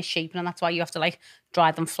get misshapen and that's why you have to like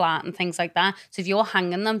dry them flat and things like that. So if you're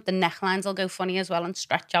hanging them, the necklines will go funny as well and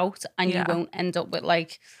stretch out and you won't end up with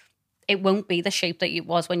like, it won't be the shape that it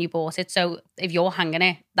was when you bought it. So if you're hanging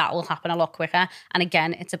it, that will happen a lot quicker. And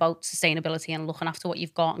again, it's about sustainability and looking after what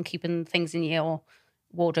you've got and keeping things in your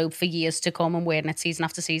wardrobe for years to come and wearing it season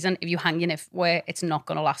after season. If you hang your knitwear, it's not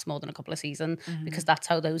going to last more than a couple of seasons because that's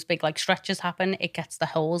how those big like stretches happen. It gets the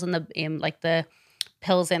holes and the like the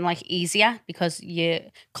pills in like easier because you're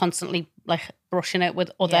constantly like brushing it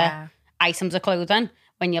with other items of clothing.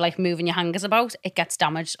 When you're like moving your hangers about, it gets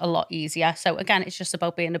damaged a lot easier. So again, it's just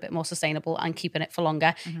about being a bit more sustainable and keeping it for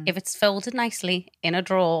longer. If it's folded nicely in a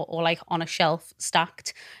drawer or like on a shelf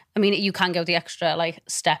stacked, I mean, you can go the extra like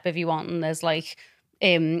step if you want, and there's like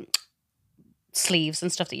sleeves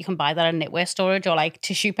and stuff that you can buy that are knitwear storage or like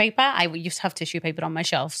tissue paper. I used to have tissue paper on my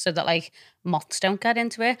shelf so that like moths don't get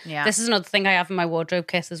into it. This is another thing I have in my wardrobe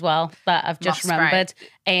kit as well that I've just remembered.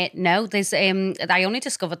 No, there's I only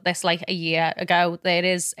discovered this like a year ago. There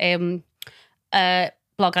is a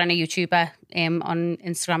blogger and a YouTuber on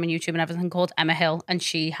Instagram and YouTube and everything called Emma Hill, and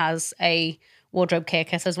she has a wardrobe care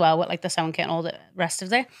kit as well with like the sewing kit and all the rest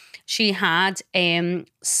of it. She had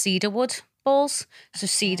cedarwood balls. So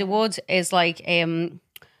cedarwood is like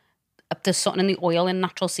there's something in the oil in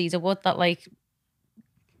natural cedarwood that like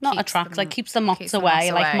keeps the moths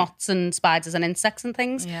away, like moths and spiders and insects and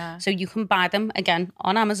things. Yeah. So you can buy them again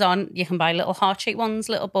on Amazon. You can buy little heart-shaped ones,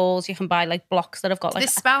 little balls. You can buy like blocks that have got like they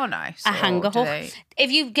smell nice. a hanger hook.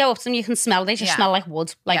 If you go up to them, you can smell. They just smell like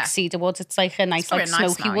wood, like cedar wood. It's like a nice, like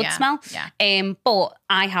smoky wood smell. Yeah. But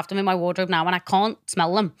I have them in my wardrobe now, and I can't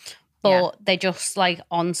smell them. But they're just like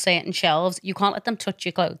on certain shelves. You can't let them touch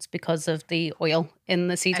your clothes because of the oil in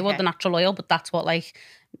the cedarwood, the natural oil. But that's what like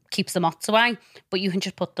keeps the moths away. But you can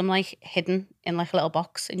just put them like hidden in like a little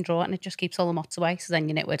box in drawer, and it just keeps all the moths away. So then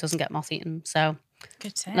your knitwear doesn't get moth eaten. So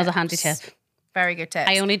good tips. Another handy tip. Very good tips.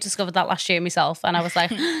 I only discovered that last year myself, and I was like,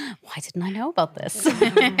 why didn't I know about this?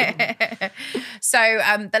 So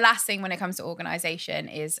the last thing when it comes to organisation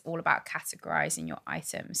is all about categorising your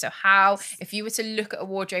items. So how, if you were to look at a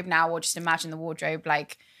wardrobe now, or just imagine the wardrobe,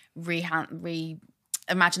 like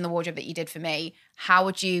imagine the wardrobe that you did for me, how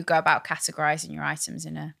would you go about categorising your items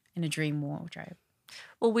in a dream wardrobe?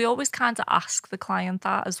 Well, we always kind of ask the client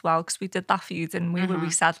that as well, because we did that for you, didn't we? Where we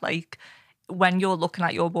said like, when you're looking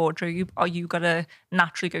at your wardrobe, are you going to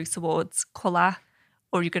naturally go towards colour,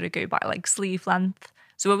 or are you going to go by like sleeve length?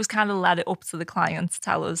 So we always kind of let it up to the client to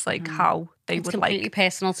tell us like how they would like. It's completely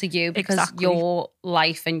personal to you, because your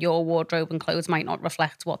life and your wardrobe and clothes might not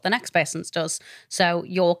reflect what the next person's does. So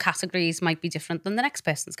your categories might be different than the next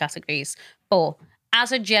person's categories. But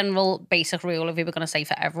as a general basic rule, if we were going to say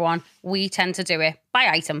for everyone, we tend to do it by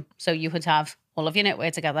item. So you would have all of your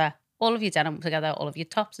knitwear together, all of your denim together, all of your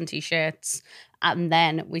tops and t-shirts, and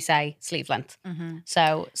then we say sleeve length.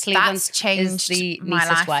 So sleeve length is the my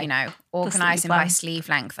life, way. You know, organising by sleeve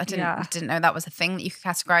length. I didn't know that was a thing that you could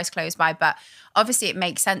categorise clothes by, but obviously it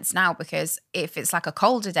makes sense now, because if it's like a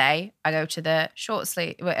colder day, I go to the short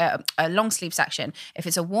sleeve, a long sleeve section. If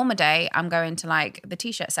it's a warmer day, I'm going to like the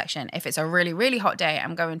t-shirt section. If it's a really, really hot day,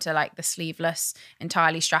 I'm going to like the sleeveless,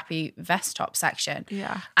 entirely strappy vest top section.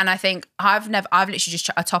 Yeah. And I think I've literally just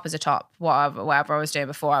a top as a top, whatever I was doing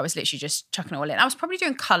before. I was literally just chucking it all in. I was probably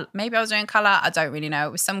doing colour. Maybe I was doing colour. I don't really know.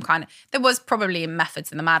 It was there was probably methods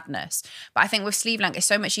in the madness. But I think with sleeve length, it's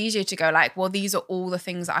so much easier to go like, well, these are all the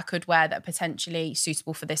things that I could wear that are potentially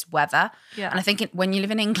suitable for this weather. Yeah. And I think when you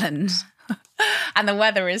live in England and the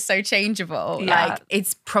weather is so changeable, like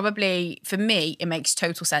it's probably, for me, it makes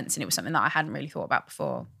total sense. And it was something that I hadn't really thought about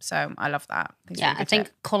before. So I love that. I think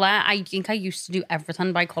colour, I think I used to do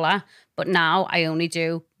everything by colour, but now I only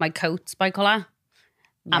do my coats by colour.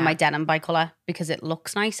 And my denim by colour, because it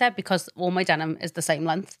looks nicer, because all my denim is the same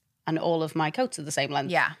length and all of my coats are the same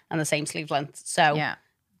length and the same sleeve length. So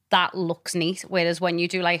that looks neat. Whereas when you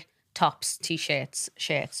do like tops, t-shirts,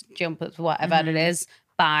 shirts, jumpers, whatever it is,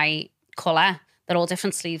 by colour, they're all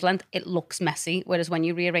different sleeve length. It looks messy. Whereas when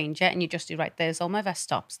you rearrange it and you just do, right, there's all my vest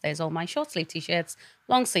tops, there's all my short sleeve t-shirts,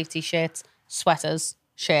 long sleeve t-shirts, sweaters,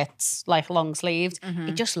 shirts, like long sleeved,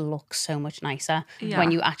 it just looks so much nicer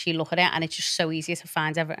when you actually look at it, and it's just so easy to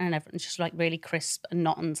find everything, and everything's just like really crisp and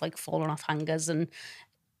nothing's like falling off hangers. And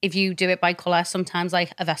if you do it by colour, sometimes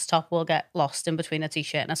like a vest top will get lost in between a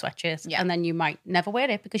t-shirt and a sweatshirt, and then you might never wear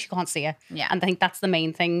it because you can't see it. And I think that's the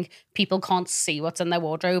main thing. People can't see what's in their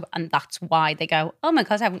wardrobe, and that's why they go, oh my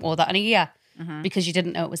God, I haven't worn that in a year, because you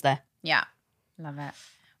didn't know it was there. Yeah, love it.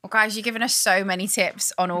 Well, guys, you've given us so many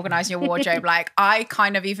tips on organising your wardrobe. Like, I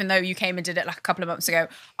kind of, even though you came and did it like a couple of months ago,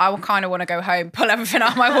 I will kind of want to go home, pull everything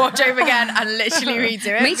out of my wardrobe again and literally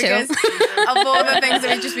redo it. Me too. Because of all the things that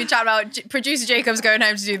we've just been chatting about, producer Jacob's going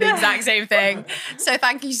home to do the exact same thing. So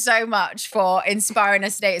thank you so much for inspiring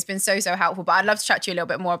us today. It's been so, so helpful. But I'd love to chat to you a little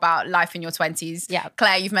bit more about life in your 20s. Yeah.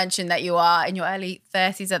 Claire, you've mentioned that you are in your early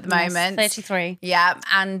 30s at the moment. 33. Yeah.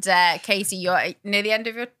 And Katie, you're near the end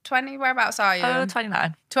of your 20s. Whereabouts are you?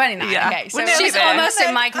 29. 29. Yeah. Okay. So she's almost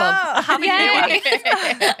in my club.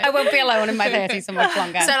 I won't be alone in my 30s so much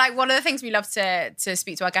longer. So like one of the things we love to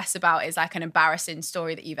speak to our guests about is like an embarrassing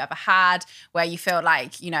story that you've ever had where you feel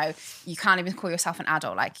like, you know, you can't even call yourself an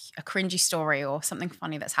adult, like a cringy story or something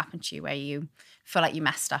funny that's happened to you where you feel like you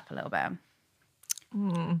messed up a little bit.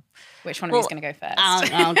 Which one of you is going to go first?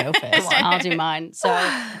 I'll go first. I'll do mine. So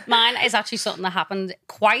mine is actually something that happened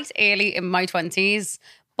quite early in my 20s,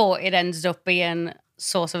 but it ended up being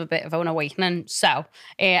sort of a bit of an awakening. So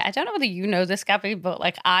I don't know whether you know this, Gabby, but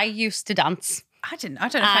like I used to dance. I don't know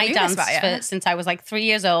if I knew this about you. Since I was like 3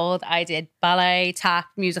 years old. I did ballet, tap,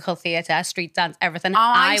 musical theatre, street dance, everything.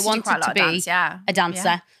 I wanted to be a dancer.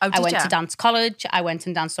 Yeah. Oh, I went to dance college. I went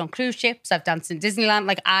and danced on cruise ships. I've danced in Disneyland.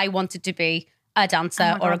 Like I wanted to be a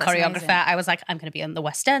dancer or a that's choreographer. amazing. I was like, I'm going to be in the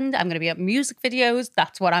West End. I'm going to be at music videos.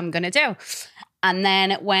 That's what I'm going to do. And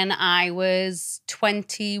then when I was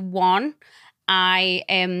 21,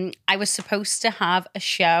 I was supposed to have a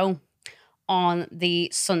show on the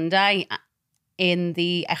Sunday in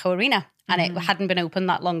the Echo Arena. And it hadn't been open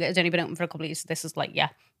that long. It had only been open for a couple of years. So this is like,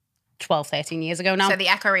 12, 13 years ago now. So the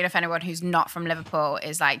Echo Arena, for anyone who's not from Liverpool,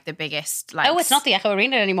 is like the biggest. Like, oh, it's not the Echo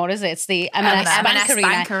Arena anymore, is it? It's the M&S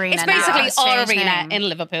Bank Arena. It's basically our arena in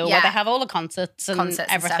Liverpool where they have all the concerts and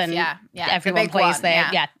everything. And stuff, Everyone plays there.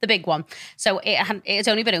 Yeah, the big one. So it's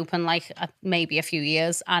only been open like maybe a few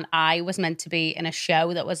years, and I was meant to be in a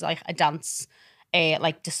show that was like a dance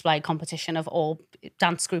like display competition of all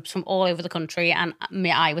dance groups from all over the country, and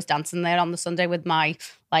I was dancing there on the Sunday with my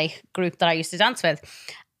like group that I used to dance with.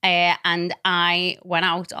 And I went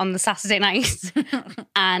out on the Saturday night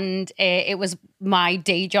and it was my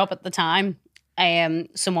day job at the time.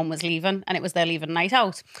 Someone was leaving and it was their leaving night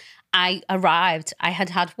out. I arrived, I had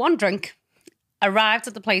had one drink, arrived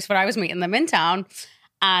at the place where I was meeting them in town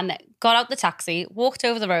and got out the taxi, walked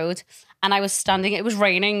over the road, and I was standing, it was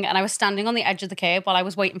raining, and I was standing on the edge of the curb while I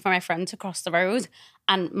was waiting for my friend to cross the road,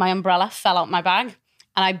 and my umbrella fell out my bag.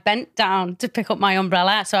 And I bent down to pick up my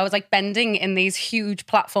umbrella. So I was like bending in these huge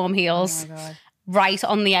platform heels right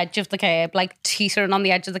on the edge of the curb, like teetering on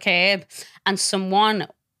the edge of the curb. And someone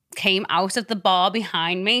came out of the bar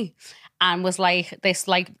behind me and was like this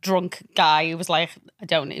like drunk guy who was like, I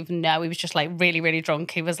don't even know. He was just like really, really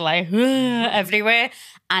drunk. He was like everywhere.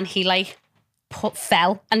 And he like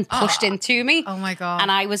fell and pushed into me. Oh my God. And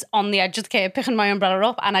I was on the edge of the curb picking my umbrella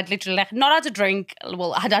up, and I'd literally like not had a drink.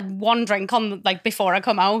 Well, I'd had one drink on like before I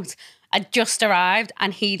come out. I'd just arrived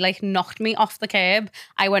and he like knocked me off the curb.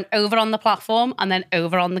 I went over on the platform and then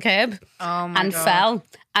over on the curb and fell.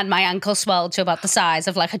 And my ankle swelled to about the size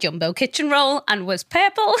of like a jumbo kitchen roll and was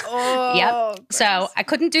purple. Oh, yep. gross. So I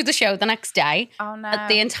couldn't do the show the next day. Oh no.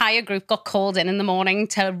 The entire group got called in the morning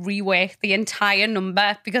to rework the entire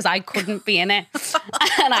number because I couldn't be in it.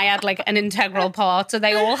 And I had like an integral part. So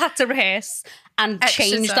they all had to rehearse and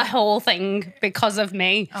change the whole thing because of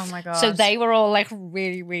me. Oh my God. So they were all like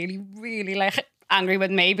really, really, really like angry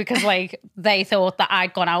with me because like they thought that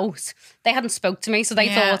I'd gone out. They hadn't spoke to me, so they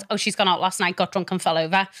thought, oh, she's gone out last night, got drunk and fell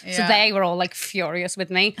over. So they were all like furious with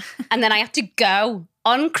me. And then I had to go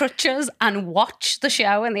on crutches and watch the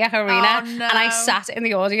show in the Echo Arena. Oh, no. And I sat in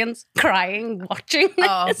the audience crying, watching this.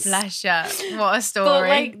 Oh, bless you. What a story. But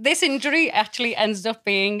like this injury actually ended up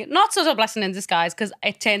being not sort of a blessing in disguise, because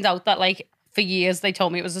it turned out that like for years they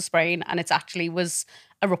told me it was a sprain and it actually was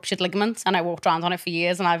a ruptured ligament, and I walked around on it for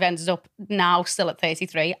years, and I've ended up now still at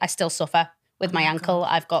 33. I still suffer with my ankle.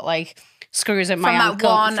 I've got like screws in my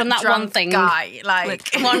ankle from that one thing. Guy, like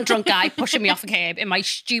one drunk guy pushing me off a curb in my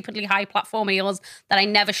stupidly high platform heels that I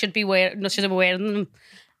never should be wearing. Should have been wearing them.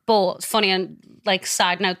 But funny and like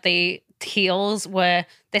side note, the heels were.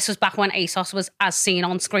 This was back when ASOS was as seen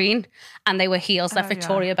on screen, and they were heels that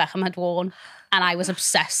Victoria Beckham had worn. And I was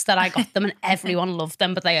obsessed that I got them and everyone loved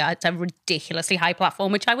them, but they had a ridiculously high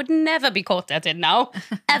platform, which I would never be caught dead in now,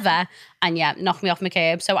 ever. And yeah, knocked me off my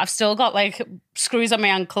curb. So I've still got like screws on my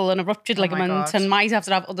ankle and a ruptured ligament and might have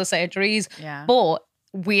to have other surgeries. Yeah. But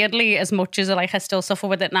weirdly, as much as like I still suffer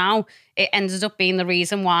with it now, it ended up being the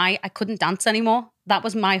reason why I couldn't dance anymore. That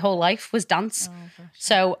was my whole life, was dance.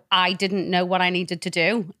 So I didn't know what I needed to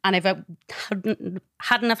do. And if it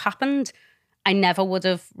hadn't have happened, I never would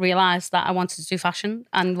have realised that I wanted to do fashion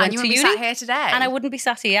and went to uni. And you wouldn't be sat here today. And I wouldn't be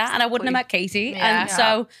sat here and I wouldn't have met Katie. Yeah. And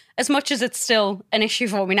so as much as it's still an issue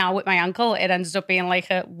for me now with my ankle, it ended up being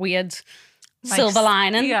like a weird silver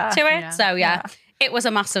lining to it. Yeah. So it was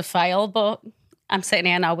a massive fail, but I'm sitting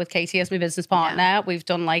here now with Katie as my business partner. Yeah. We've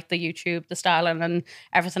done like the YouTube, the styling and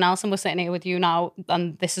everything else. And we're sitting here with you now.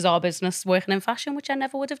 And this is our business working in fashion, which I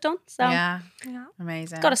never would have done. So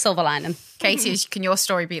amazing. Got a silver lining. Katie, can your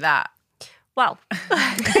story beat that? Well,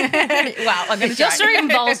 I'm going to your story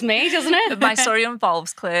involves me, doesn't it? My story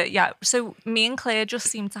involves Claire. Yeah. So me and Claire just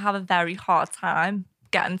seem to have a very hard time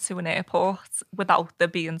getting to an airport without there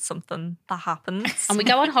being something that happens. And we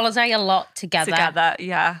go on holiday a lot together.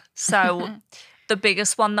 Yeah. So the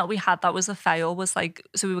biggest one that we had that was a fail was like,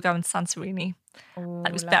 so we were going to Santorini. And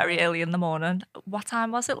it was very early in the morning. What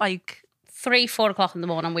time was it? Like 3-4 o'clock in the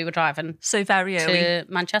morning we were driving. So very early. To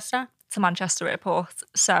Manchester? To Manchester Airport.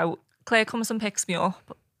 So Claire comes and picks me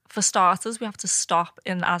up. For starters, we have to stop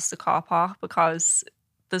in Asda car park because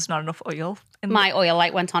there's not enough oil. My oil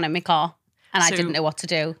light went on in my car and I didn't know what to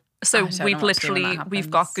do. So we've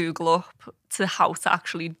got Google up to how to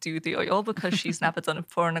actually do the oil because she's never done it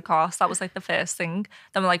before in a car. So that was like the first thing.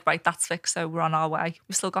 Then we're like, right, that's fixed. So we're on our way.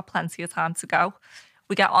 We've still got plenty of time to go.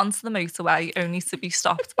 We get onto the motorway only to be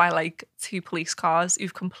stopped by like 2 police cars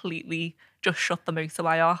who've completely just shut the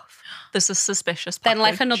motorway off. There's a suspicious package. Then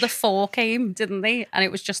like another 4 came, didn't they? And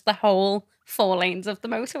it was just the whole 4 lanes of the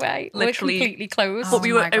motorway were completely closed. But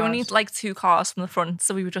we were only like 2 cars from the front,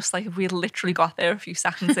 so we were just like, if we had literally got there a few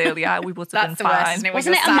seconds earlier, we would have been fine.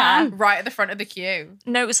 Wasn't it a man right at the front of the queue?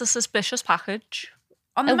 No, it was a suspicious package.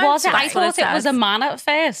 On the was it? I thought it was a man at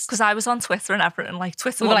first. Because I was on Twitter and everything, like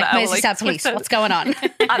Twitter. We were like, Merseyside police, what's going on?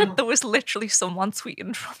 And there was literally someone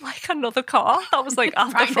tweeting from like another car that was like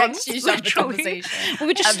at the front. Literally. We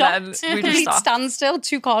were just stopped. We just stopped. Standstill,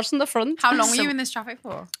 2 cars from the front. How long were you in this traffic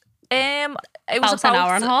for? It was about an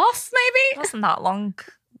hour and a half, maybe. It wasn't that long.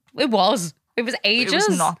 It was. It was ages. It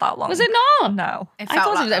was not that long. Was it not? No. It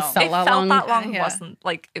felt that long. It wasn't.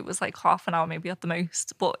 Like, it was like half an hour maybe at the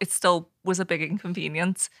most, but it still was a big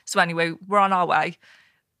inconvenience. So anyway, we're on our way.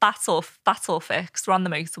 That's all fixed. We're on the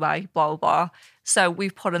motorway, blah, blah, blah. So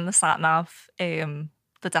we've put in the sat-nav, the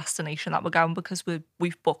destination that we're going, because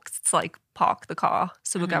we've booked to like park the car.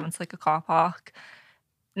 So we're going to like a car park.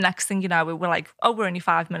 Next thing you know, we're like, oh, we're only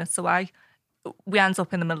 5 minutes away. We end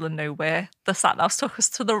up in the middle of nowhere. The sat-nav took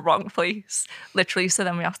us to the wrong place, literally. So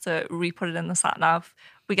then we have to re-put it in the sat-nav.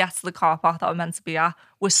 We get to the car park that we're meant to be at.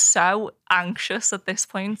 We're so anxious at this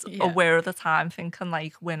point, aware of the time, thinking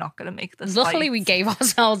like, we're not going to make this. Luckily, we gave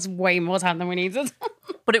ourselves way more time than we needed.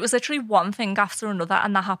 But it was literally one thing after another,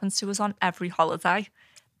 and that happens to us on every holiday.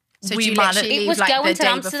 So it was like going to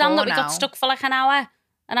Amsterdam that we got stuck for like an hour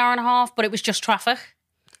and a half, but it was just traffic.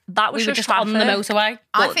 That was just on the motorway.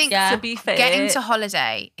 I think, to be fair, getting to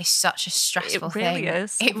holiday is such a stressful thing. It really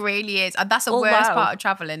is. It really is. And that's the worst part of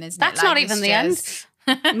travelling, isn't it? That's not even the end.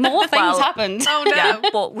 More things happened. Oh no. Yeah,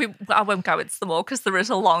 but I won't go into them all because there is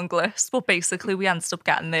a long list. But basically, we ended up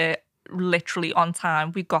getting there literally on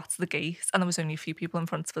time. We got to the gate and there was only a few people in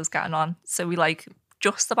front of us getting on. So we like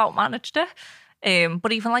just about managed it.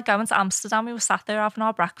 But even like going to Amsterdam, we were sat there having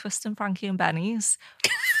our breakfast in Frankie and Benny's.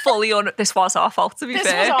 This was our fault, to be fair.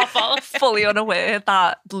 This was our fault. Fully unaware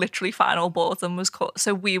that literally final boredom was cut.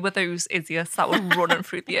 So we were those idiots that were running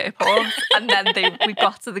through the airport. And then we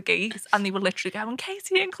got to the gate and they were literally going,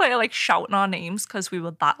 Katie and Claire, like shouting our names because we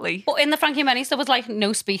were that late. But in the Frankie and Benny's, there was like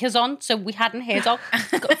no speakers on. So we hadn't heard our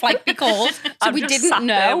flight be called. So we didn't sat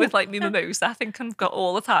know. There with like me mimosa, I think I've got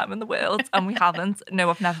all the time in the world. And we haven't. No,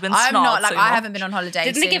 I've never been I'm not, like, so I haven't been on holiday.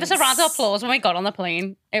 Didn't they give us a round of applause when we got on the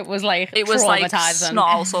plane? It was like like traumatizing.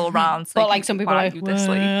 snarls all around. But like some people were like, this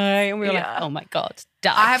week. And we were like, oh my God.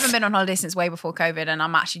 Die. I haven't been on holiday since way before COVID and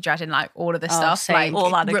I'm actually dreading like all of this stuff. Same. Like all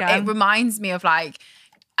that again. It reminds me of like,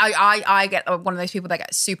 I get one of those people that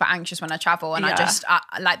get super anxious when I travel and I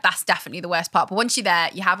like that's definitely the worst part. But once you're there,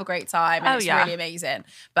 you have a great time and it's really amazing.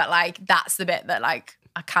 But like that's the bit that like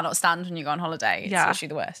I cannot stand when you go on holiday. It's literally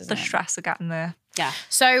the worst, isn't it? The stress of getting there. Yeah.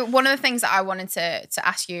 So one of the things that I wanted to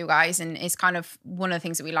ask you guys, and is kind of one of the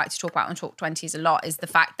things that we like to talk about on Talk 20s a lot, is the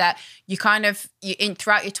fact that you kind of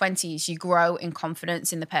throughout your 20s you grow in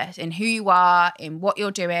confidence in the person, in who you are, in what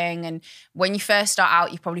you're doing, and when you first start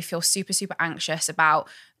out, you probably feel super anxious about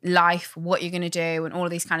life, what you're going to do, and all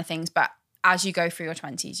of these kind of things. But as you go through your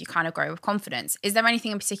 20s, you kind of grow with confidence. Is there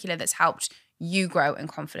anything in particular that's helped you grow in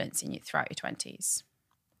confidence throughout your 20s?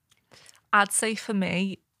 I'd say for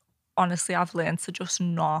me, honestly, I've learned to just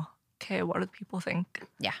not care what other people think.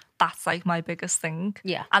 Yeah. That's like my biggest thing.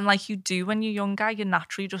 Yeah. And like you do when you're younger, you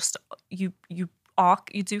naturally just, you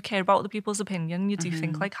do care about other people's opinion. You do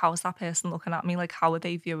think like, how is that person looking at me? Like, how are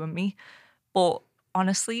they viewing me? But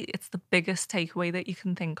honestly, it's the biggest takeaway that you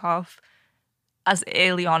can think of as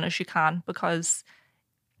early on as you can, because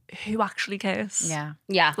who actually cares? Yeah.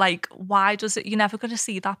 Yeah. Like, why does it, you're never going to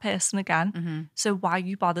see that person again. So why are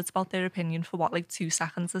you bothered about their opinion for what, like 2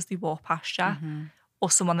 seconds as they walk past you?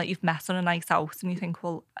 Or someone that you've met on a night out and you think,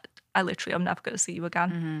 well, I'm never going to see you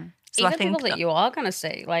again. So even I think people that you are going to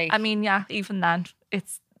see, like... I mean, yeah, even then,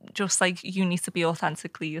 it's just like you need to be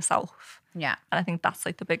authentically yourself. Yeah. And I think that's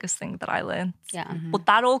like the biggest thing that I learned. Yeah. But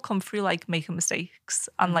that all come through like making mistakes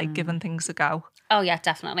and like giving things a go. Oh yeah,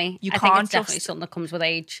 definitely. You I can't think it's definitely something that comes with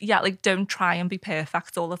age. Yeah, like don't try and be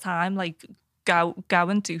perfect all the time. Like go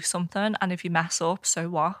and do something, and if you mess up, so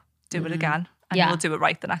what? Do it again, and you'll do it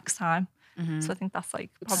right the next time. So I think that's like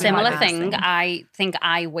probably similar thing. I think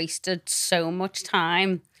I wasted so much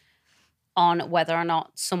time on whether or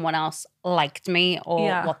not someone else liked me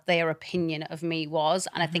or what their opinion of me was.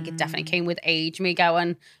 And I think it definitely came with age, me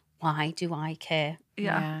going, why do I care?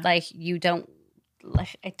 Yeah. Like, you don't,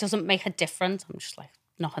 like, it doesn't make a difference. I'm just like,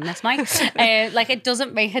 not on this mic. Like, it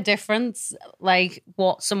doesn't make a difference, like,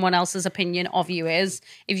 what someone else's opinion of you is.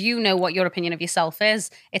 If you know what your opinion of yourself is,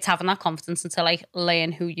 it's having that confidence into, like,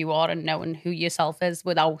 laying who you are and knowing who yourself is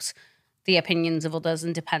without the opinions of others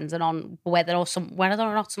and depending on whether or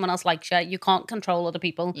not someone else likes you. You can't control other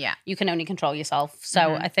people. Yeah. You can only control yourself.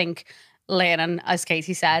 So I think learning, as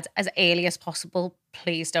Katie said, as early as possible,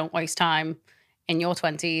 please don't waste time in your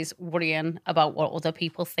 20s worrying about what other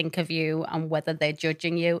people think of you and whether they're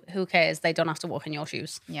judging you. Who cares? They don't have to walk in your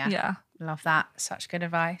shoes. Yeah. Love that. Such good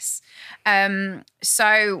advice.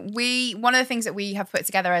 So one of the things that we have put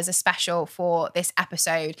together as a special for this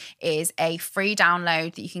episode is a free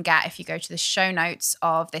download that you can get if you go to the show notes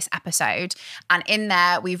of this episode. And in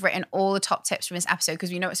there, we've written all the top tips from this episode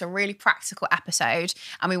because we know it's a really practical episode.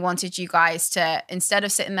 And we wanted you guys to, instead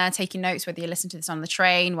of sitting there taking notes, whether you listen to this on the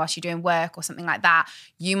train whilst you're doing work or something like that,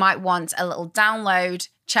 you might want a little download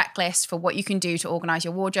checklist for what you can do to organize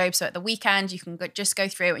your wardrobe. So at the weekend, you can just go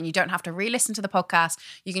through and you don't have to re-listen to the podcast.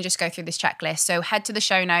 You can just go through this checklist. So head to the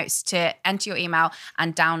show notes to enter your email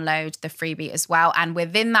and download the freebie as well. And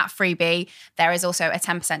within that freebie, there is also a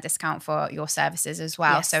 10% discount for your services as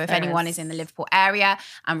well. Yes, so if anyone is in the Liverpool area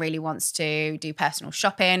and really wants to do personal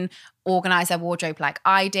shopping, organize their wardrobe like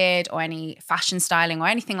I did, or any fashion styling or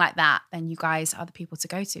anything like that, then you guys are the people to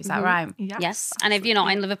go to. Is that right? Yes. And if you're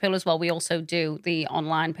not in Liverpool as well, we also do the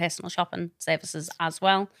online personal shopping services as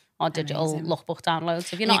well, or digital lookbook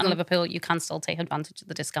downloads. If you're not in Liverpool, you can still take advantage of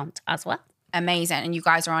the discount as well. Amazing. And you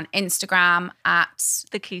guys are on Instagram at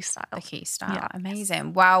The Key Style. The Key Style. Yeah.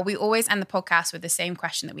 Amazing. Well, we always end the podcast with the same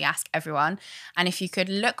question that we ask everyone. And if you could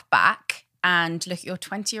look back and look at your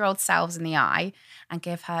 20-year-old selves in the eye and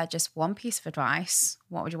give her just one piece of advice,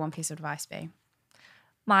 what would your one piece of advice be?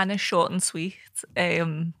 Mine is short and sweet.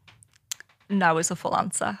 No is a full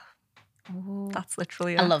answer. Ooh. That's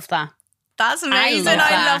literally it. I love that. That's amazing.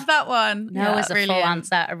 I love that one. No is a full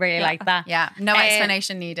answer. I really like that. Yeah. No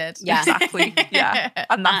explanation needed. Yeah. Exactly. Yeah.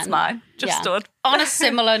 And that's mine. Just stood. On a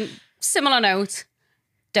similar note,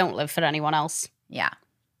 don't live for anyone else. Yeah.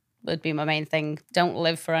 Would be my main thing. Don't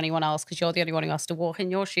live for anyone else because you're the only one who has to walk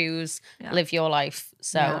in your shoes, live your life.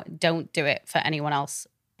 So don't do it for anyone else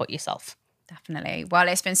but yourself. Definitely. Well,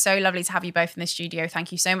 it's been so lovely to have you both in the studio.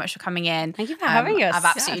 Thank you so much for coming in. Thank you for having us. I've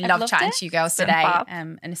absolutely loved chatting to you girls today.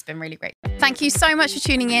 And it's been really great. Thank you so much for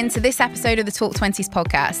tuning in to this episode of the Talk 20s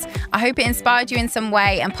podcast. I hope it inspired you in some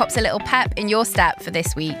way and pops a little pep in your step for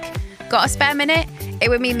this week. Got a spare minute? It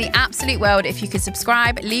would mean the absolute world if you could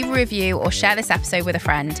subscribe, leave a review, or share this episode with a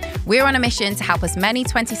friend. We're on a mission to help as many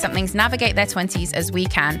 20-somethings navigate their 20s as we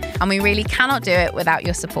can, and we really cannot do it without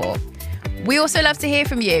your support. We also love to hear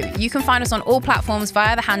from you. You can find us on all platforms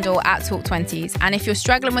via the handle @Talk20s. And if you're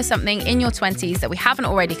struggling with something in your 20s that we haven't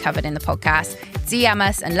already covered in the podcast, DM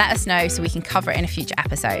us and let us know so we can cover it in a future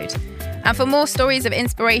episode. And for more stories of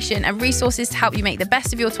inspiration and resources to help you make the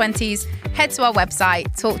best of your 20s, head to our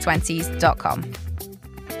website, talk20s.com.